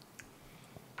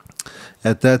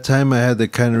at that time I had the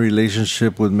kind of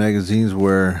relationship with magazines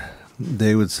where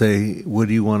they would say, "What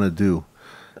do you want to do?"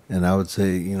 And I would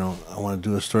say, "I want to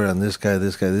do a story on this guy,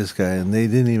 this guy, this guy." And they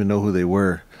didn't even know who they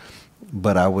were,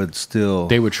 but I would still...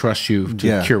 They would trust you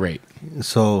to curate.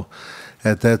 So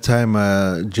at that time,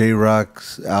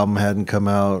 J-Rock's album hadn't come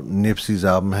out. Nipsey's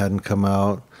album hadn't come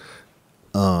out.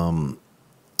 And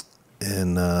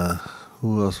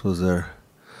who else was there?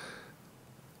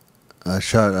 I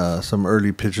shot some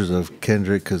early pictures of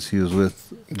Kendrick because he was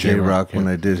with J-Rock when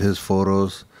I did his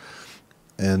photos.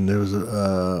 And there was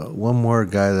one more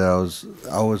guy that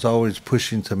I was always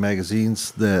pushing to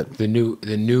magazines that The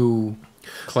new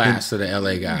class of the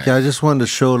LA guys. yeah, I just wanted to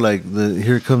show like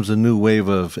here comes a new wave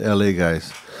of LA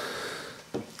guys.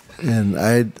 And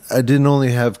I didn't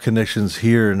only have connections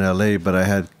here in LA, but I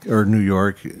had, or New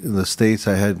York, in the States,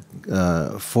 I had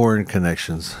foreign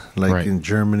connections. Like Right. in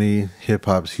Germany, hip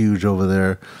hop's huge over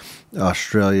there.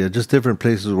 Australia, just different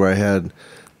places where I had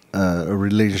a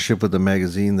relationship with the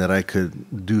magazine that I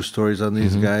could do stories on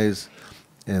these guys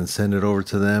and send it over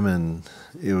to them, and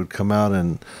it would come out,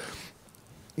 and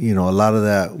you know, a lot of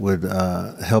that would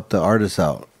help the artists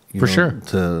out. For sure.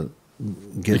 To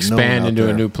get Expand known out into a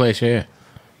there. new place, yeah.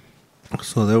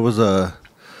 So there was a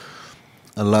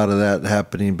lot of that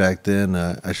happening back then.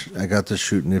 I got to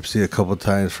shoot Nipsey a couple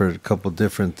times for a couple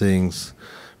different things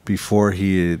before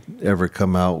he had ever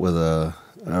come out with a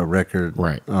record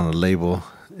Right. on a label.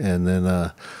 And then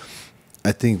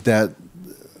I think that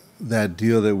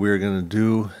deal that we were going to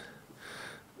do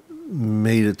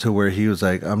made it to where he was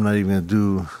like, I'm not even going to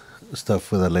do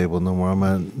stuff with a label no more. I'm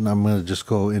gonna just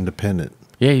go independent.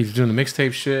 Yeah, he was doing the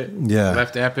mixtape shit. Yeah.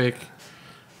 Left Epic.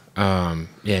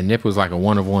 Yeah, Nip was like a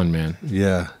one of one, man.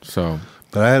 Yeah. So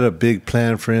But I had a big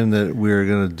plan for him that we were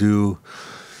going to do.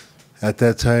 At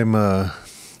that time,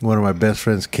 one of my best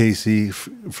friends, Casey,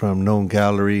 from Known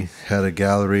Gallery, had a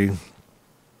gallery.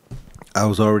 I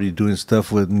was already doing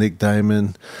stuff with Nick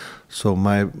Diamond. So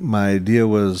my idea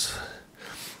was,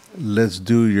 let's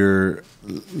do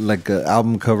like an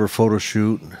album cover photo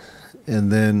shoot,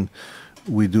 and then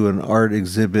we do an art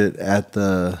exhibit at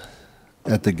the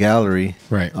gallery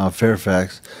Right. on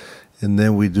Fairfax, and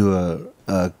then we do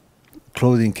a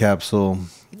clothing capsule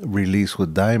release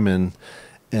with Diamond,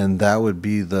 and that would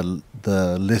be the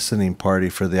listening party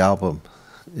for the album.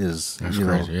 that's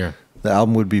crazy, yeah. The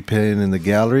album would be playing in the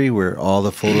gallery where all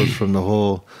the photos from the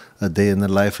whole A Day in the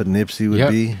Life of Nipsey would Yep.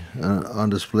 be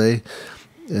on display.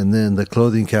 And then the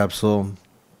clothing capsule,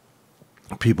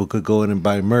 people could go in and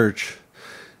buy merch,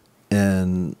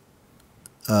 and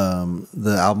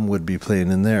the album would be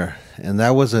playing in there. And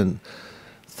that wasn't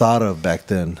thought of back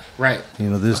then. Right.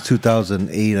 This is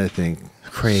 2008, I think.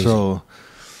 Crazy. So,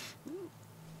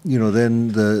 then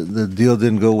the deal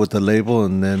didn't go with the label,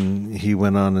 and then he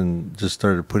went on and just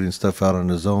started putting stuff out on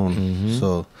his own.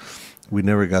 So we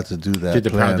never got to do that. Did the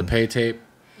plan. Proud to Pay tape,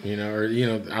 or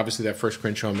obviously that first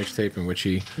Crenshaw mixtape in which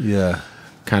he Yeah.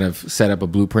 kind of set up a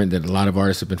blueprint that a lot of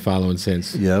artists have been following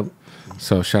since. Yep.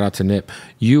 So shout out to Nip.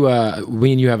 We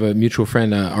and you have a mutual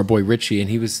friend, our boy Richie, and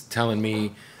he was telling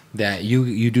me that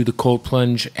you do the cold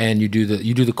plunge and you do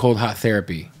the cold hot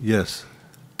therapy. Yes.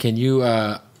 Can you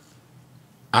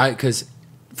because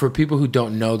for people who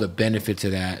don't know the benefits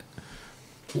of that,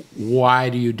 why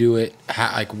do you do it? How,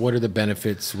 like, what are the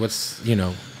benefits? What's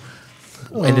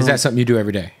and is that something you do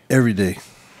every day? Every day.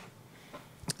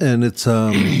 And it's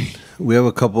I have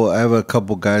a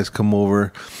couple guys come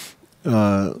over.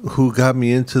 Who got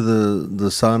me into the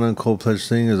sauna and cold plunge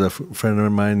thing is a friend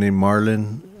of mine named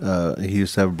Marlon. He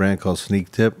used to have a brand called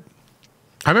Sneak Tip.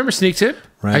 I remember Sneak Tip.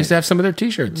 Right. I used to have some of their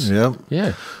T-shirts. Yep.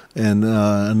 Yeah. And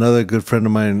another good friend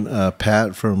of mine,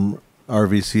 Pat from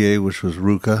RVCA, which was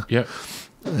Ruka. Yep.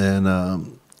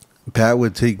 And Pat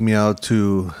would take me out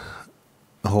to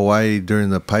Hawaii during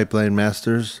the Pipeline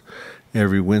Masters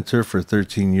every winter for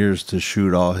 13 years to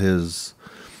shoot all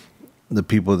the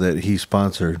people that he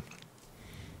sponsored.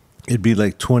 It'd be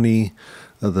like 20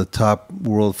 of the top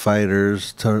world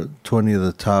fighters, 20 of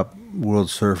the top world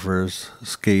surfers,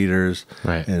 skaters,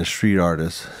 Right. and street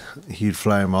artists. He'd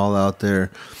fly them all out there,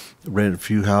 rent a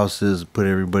few houses, put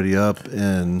everybody up,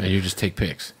 And you just take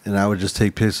pics. and I would just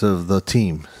take pics of the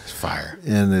team. It's fire.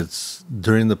 And it's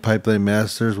during the Pipeline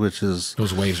Masters, which is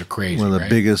Those waves are crazy. one of the right?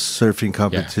 biggest surfing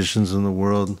competitions in the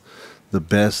world, the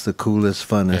best, the coolest,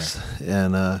 funnest.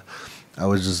 And I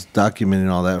was just documenting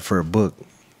all that for a book.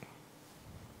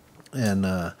 And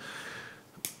I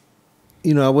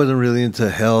wasn't really into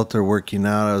health or working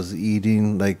out. I was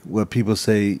eating like what people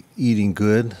say, eating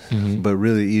good, but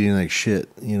really eating like shit.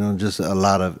 Just a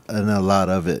lot of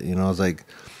it. I was like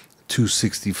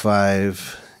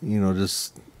 265.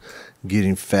 Just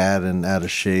getting fat and out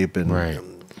of shape, and Right.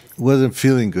 wasn't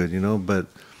feeling good. But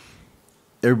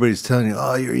everybody's telling you,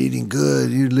 "Oh, you're eating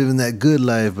good. You're living that good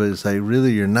life," but it's like,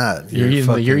 really, you're not. You're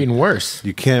eating worse.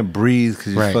 You can't breathe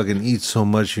because you Right. fucking eat so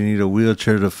much. You need a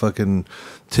wheelchair to fucking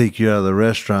take you out of the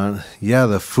restaurant. Yeah,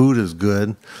 the food is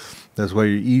good. That's why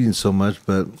you're eating so much,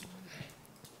 but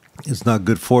it's not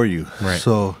good for you. Right.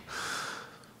 So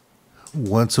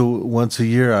once a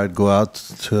year, I'd go out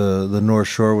to the North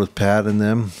Shore with Pat and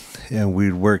them, and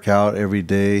we'd work out every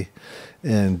day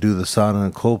and do the sauna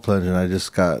and cold plunge. And I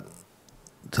just got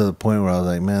to the point where I was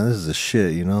like, man, this is the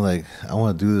shit, you know, like I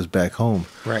want to do this back home.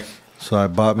 Right. So I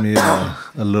bought me a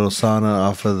little sauna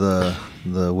off of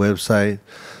the website.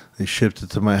 They shipped it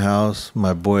to my house.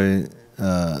 My boy,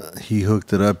 he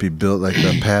hooked it up. He built like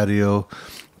a patio,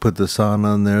 put the sauna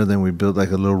on there. Then we built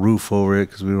like a little roof over it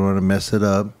because we didn't want to mess it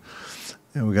up.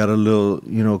 And we got a little,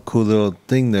 you know, cool little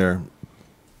thing there.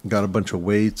 Got a bunch of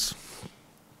weights.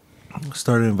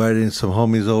 Started inviting some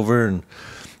homies over, and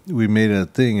we made it a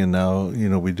thing. And now, you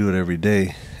know, we do it every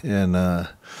day. And I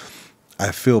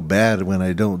feel bad when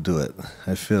I don't do it.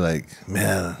 I feel like,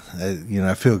 man,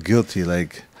 I feel guilty,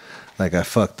 like I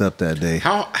fucked up that day.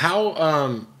 How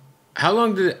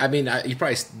long did I mean? You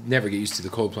probably never get used to the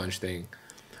cold plunge thing,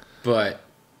 but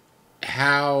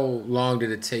how long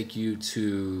did it take you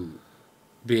to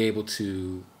be able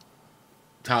to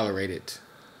tolerate it?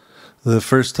 The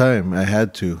first time I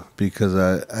had to, because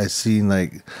I seen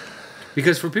like.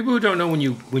 Because for people who don't know, when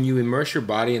you immerse your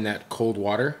body in that cold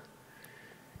water,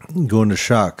 go into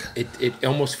shock. It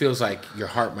almost feels like your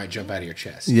heart might jump out of your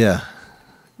chest. Yeah,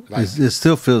 like, it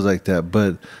still feels like that,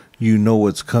 but you know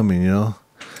what's coming, you know.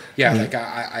 Yeah, like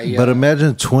I but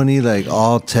imagine 20 like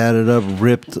all tatted up,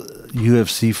 ripped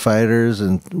UFC fighters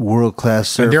and world class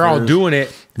surfers. And they're all doing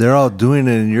it. They're all doing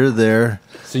it, and you're there.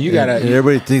 So you gotta. And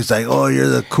everybody thinks like, oh, you're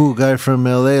the cool guy from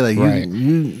LA. Like right.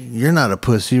 you're not a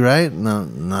pussy, right? No,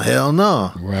 hell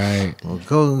no. Right. Well,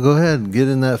 go ahead, get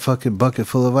in that fucking bucket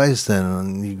full of ice then.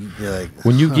 And you're like,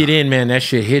 when you get in, man, that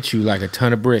shit hits you like a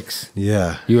ton of bricks.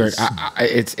 Yeah. You are.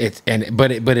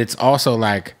 But it's also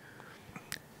like,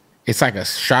 it's like a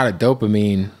shot of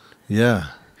dopamine. Yeah.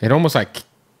 It almost like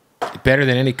better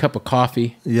than any cup of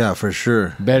coffee. Yeah, for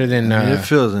sure. Better than. I mean, it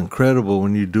feels incredible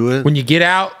when you do it. When you get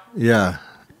out. Yeah.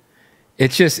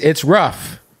 It's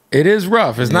rough. It is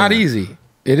rough. It's not easy.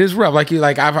 It is rough. Like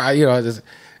but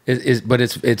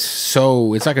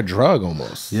it's like a drug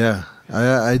almost. Yeah.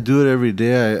 I do it every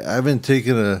day. I've been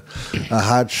taking a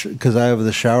hot, because I have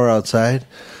the shower outside.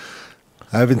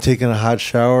 I've been taking a hot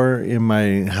shower in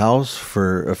my house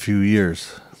for a few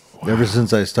years. Wow. Ever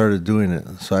since I started doing it.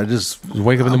 So I just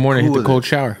wake up in the morning and hit the cold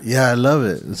shower. Yeah, I love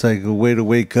it. It's like a way to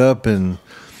wake up, and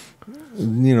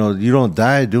you know, you don't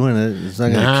die doing it. It's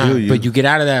not gonna kill you. But you get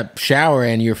out of that shower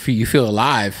and you feel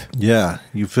alive. Yeah,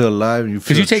 you feel alive.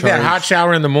 Because you take that hot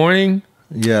shower in the morning.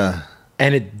 Yeah.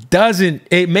 And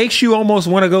it makes you almost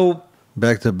want to go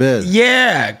back to bed.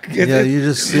 Yeah. Yeah, you're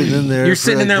just sitting in there. You're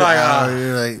sitting in there like,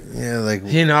 you're like, yeah, like,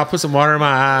 you know, I'll put some water in my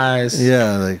eyes.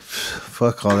 Yeah, like,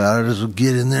 fuck all that. I just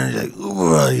get in there and you're like,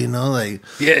 ooh, you know, like.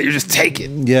 Yeah, you're just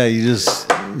taking. Yeah, you're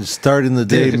starting the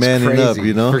day manning crazy. Up,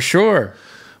 you know? For sure.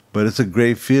 But it's a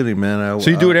great feeling, man. So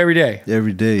you do it every day?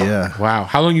 Every day, yeah. Wow.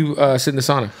 How long you sit in the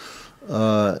sauna?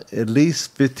 At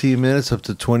least 15 minutes up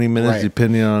to 20 minutes, right.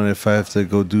 Depending on if I have to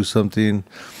go do something.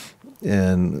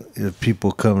 And if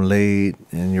people come late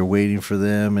and you're waiting for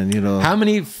them, and you know. How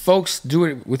many folks do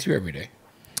it with you every day?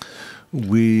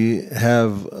 We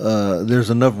have, there's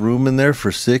enough room in there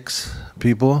for 6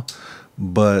 people,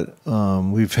 but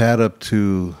we've had up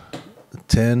to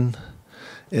 10.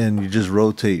 And you just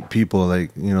rotate people,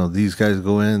 like, you know, these guys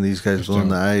go in, these guys go in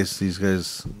the ice, these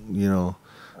guys, you know,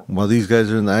 while these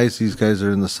guys are in the ice, these guys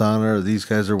are in the sauna, or these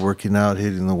guys are working out,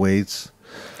 hitting the weights.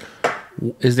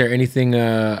 Is there anything,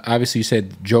 obviously you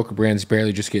said Joker Brand's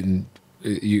barely just getting,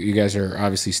 you guys are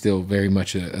obviously still very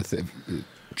much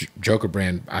Joker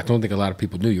Brand. I don't think a lot of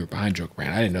people knew you were behind Joker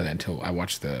Brand. I didn't know that until I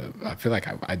watched I feel like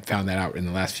I found that out in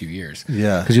the last few years.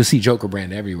 Yeah. Because you'll see Joker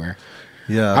Brand everywhere.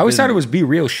 Yeah. I always thought it was Be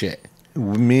Real shit.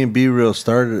 Me and Be Real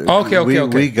started. Okay.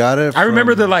 We got it. I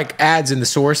remember the like ads in the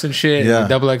Source and shit. Yeah.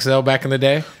 And the XXL back in the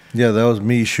day. Yeah, that was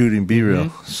me shooting Be Real.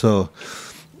 Mm-hmm. So,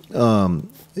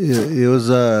 it was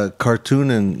a Cartoon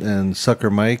and Sucker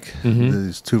Mike. Mm-hmm.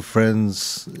 These 2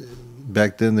 friends.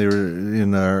 Back then, they were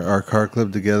in our car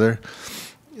club together,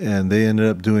 and they ended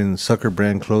up doing Sucker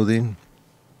Brand clothing.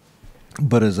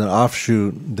 But as an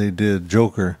offshoot, they did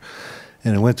Joker,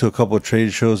 and it went to a couple of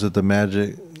trade shows at the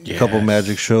Magic. Yes. Couple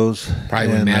Magic shows. Probably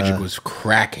when Magic was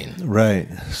cracking. Right.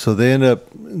 So they ended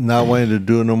up not wanting to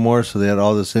do it no more, so they had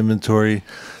all this inventory.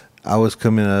 I was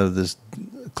coming out of this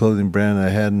clothing brand I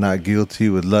had, Not Guilty,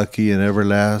 with Lucky and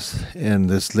Everlast, and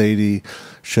this lady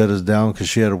shut us down because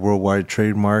she had a worldwide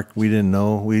trademark. We didn't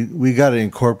know. We got it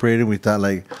incorporated. We thought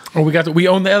like, oh, we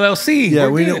own the LLC. Yeah,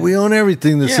 we own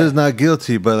everything that says Not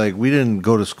Guilty, but like we didn't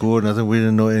go to school or nothing. We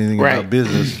didn't know anything about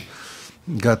business.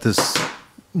 Got this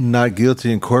Not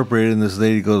Guilty incorporated, and this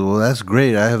lady goes, well, that's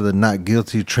great. I have the Not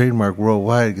Guilty trademark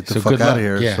worldwide. Get the fuck out of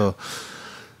here. Yeah. So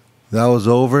that was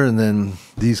over, and then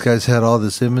these guys had all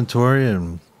this inventory,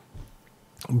 and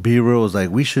B-Real was like,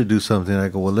 we should do something. I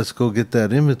go, well, let's go get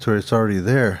that inventory. It's already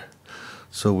there.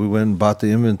 So we went and bought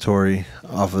the inventory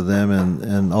off of them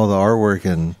and all the artwork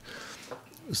and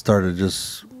started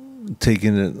just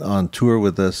taking it on tour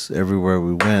with us everywhere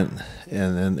we went.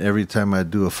 And then every time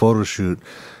I'd do a photo shoot,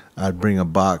 I'd bring a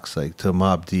box like to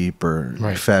Mobb Deep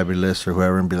or Fabulous or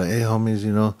whoever and be like, hey, homies,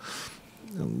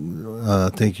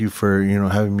 thank you for,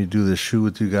 having me do this shoot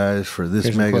with you guys for this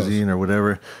Here's magazine or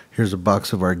whatever. Here's a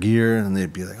box of our gear. And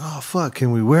they'd be like, oh, fuck,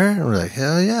 can we wear it? And we're like,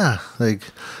 hell yeah. Like,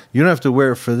 you don't have to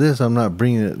wear it for this. I'm not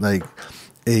bringing it like,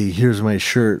 hey, here's my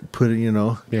shirt. Put it,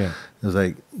 Yeah. It's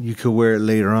like, you could wear it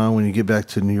later on when you get back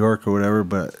to New York or whatever.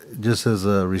 But just as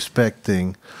a respect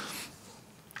thing,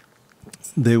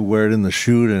 they wear it in the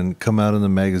shoot and come out in the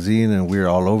magazine, and we're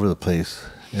all over the place.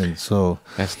 And so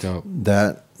that's dope.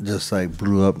 That just like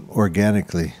blew up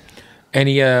organically.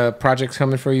 Any projects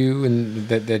coming for you and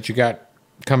that you got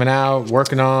coming out,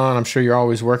 working on? I'm sure you're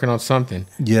always working on something.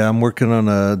 Yeah, I'm working on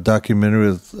a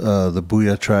documentary with the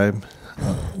Booyah Tribe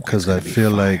because I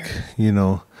feel like,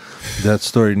 that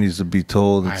story needs to be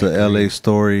told. It's a LA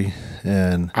story.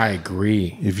 And I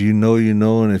agree. If you know,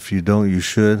 and if you don't, you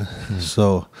should. Mm-hmm.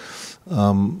 So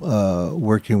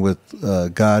working with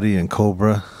Gotti and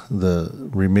Cobra, the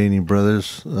remaining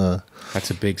brothers. That's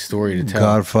a big story to tell.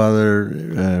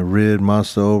 Godfather, Rid,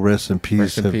 Monster O, rest in peace.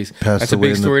 Rest in peace. That's a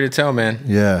big story to tell, man.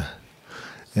 Yeah.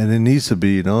 And it needs to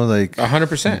be, like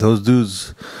 100%. Those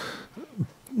dudes,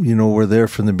 were there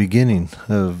from the beginning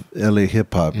of LA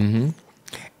hip hop. Mm-hmm.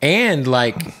 And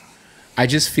like, I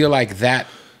just feel like that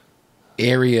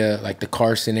area, like the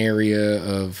Carson area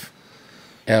of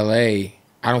LA,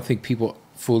 I don't think people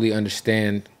fully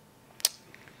understand,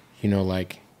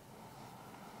 like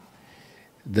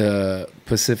the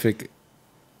Pacific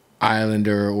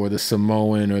Islander or the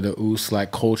Samoan or the Oos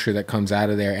like culture that comes out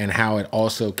of there, and how it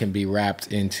also can be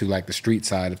wrapped into like the street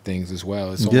side of things as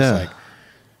well. It's almost like,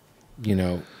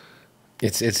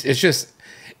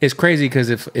 it's crazy because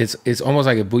if it's almost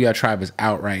like a Booyah Tribe is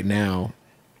out right now,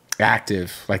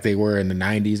 active like they were in the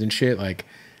 90s and shit, like.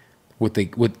 With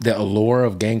the allure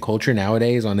of gang culture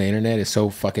nowadays on the internet is so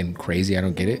fucking crazy. I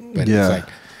don't get it, but it's like,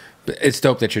 it's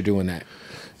dope that you're doing that.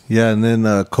 Yeah, and then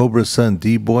Cobra's son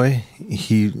D-Boy,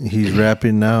 he's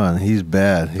rapping now and he's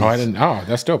bad.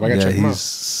 That's dope. I gotta check him out. He's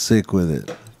sick with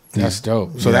it. That's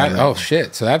dope. So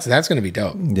shit. So that's gonna be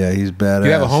dope. Yeah, he's badass. Do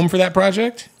you have a home for that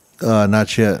project?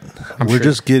 Not yet. We're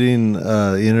just getting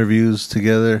interviews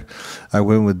together. I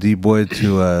went with D-Boy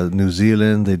to New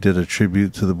Zealand. They did a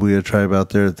tribute to the Booyah Tribe out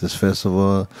there at this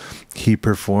festival. He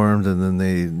performed, and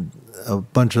then a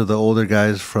bunch of the older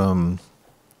guys from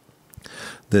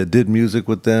that did music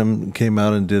with them came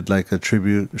out and did like a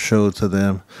tribute show to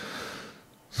them.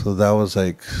 So that was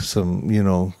like some,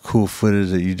 cool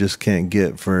footage that you just can't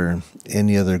get for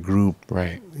any other group.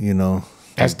 Right.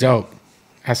 That's dope.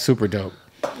 That's super dope.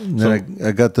 Then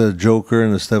I got the Joker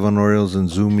and the Estevan Oriols and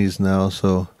Zoomies now,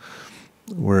 so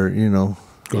we're,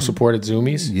 Go support at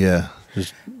Zoomies? Yeah.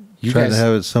 Just try to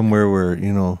have it somewhere where,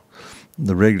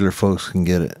 the regular folks can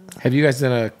get it. Have you guys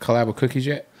done a collab with Cookies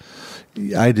yet?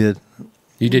 I did.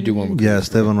 You did do one with Cookies? Yeah,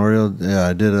 Estevan Oriol. Yeah,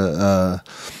 I did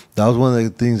that was one of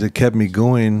the things that kept me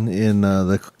going in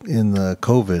the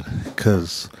COVID,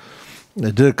 because I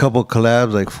did a couple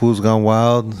collabs like Fools Gone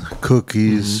Wild,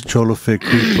 Cookies, Cholo Fit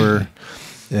Creeper,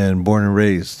 and Born and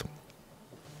Raised.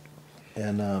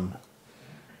 And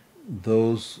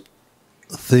those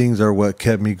things are what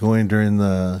kept me going during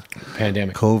the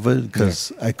pandemic, COVID,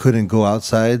 because I couldn't go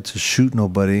outside to shoot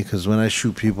nobody, because when I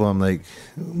shoot people, I'm like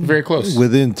very close,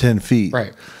 within 10 feet.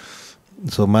 Right.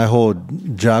 So my whole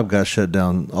job got shut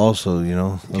down also,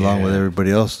 along with everybody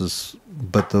else's.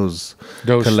 But those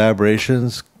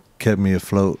collaborations kept me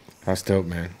afloat. That's dope,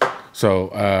 man.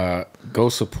 So go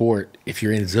support if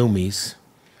you're in Zoomies.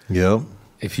 Yep.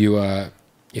 If you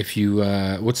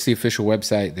what's the official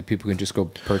website that people can just go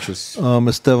purchase?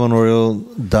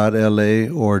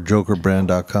 EstevanOriol.la or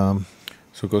jokerbrand.com.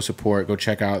 So go support, go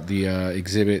check out the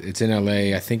exhibit. It's in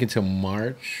LA, I think until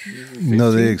March 15th.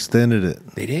 No, they extended it.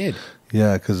 They did.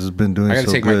 Yeah, because it's been doing so good. I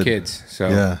got to take my kids. So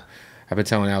yeah. I've been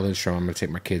telling Al Lindstrom I'm going to take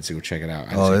my kids to go check it out.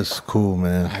 It's cool,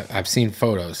 man. I've seen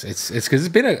photos. It's because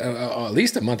it's been at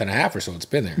least a month and a half or so. It's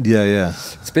been there. Yeah.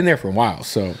 It's been there for a while.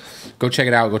 So go check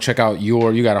it out. Go check out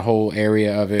you got a whole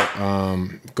area of it.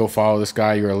 Go follow this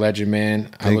guy. You're a legend,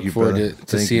 man. I look forward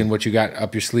to seeing what you got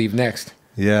up your sleeve next.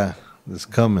 Yeah, it's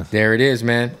coming. There it is,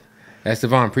 man.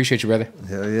 Estevan, appreciate you, brother.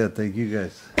 Hell yeah. Thank you,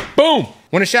 guys. Boom.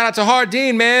 Want to shout out to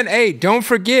Hardin, man. Hey, don't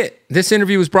forget, this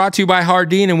interview was brought to you by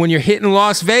Hardin, and when you're hitting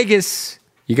Las Vegas,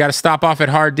 you got to stop off at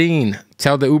Hardin.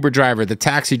 Tell the Uber driver, the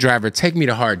taxi driver, take me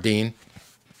to Hardin.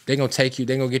 They're going to take you.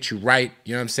 They're going to get you right.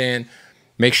 You know what I'm saying?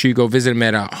 Make sure you go visit him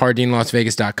at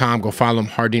HardeenLasVegas.com. Go follow him,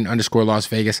 Hardeen_Las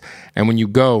Vegas. And when you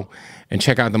go and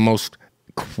check out the most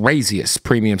craziest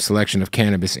premium selection of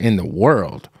cannabis in the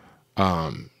world,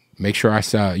 make sure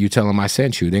you tell them I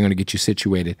sent you. They're going to get you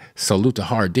situated. Salute to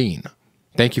Hardeen.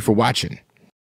 Thank you for watching.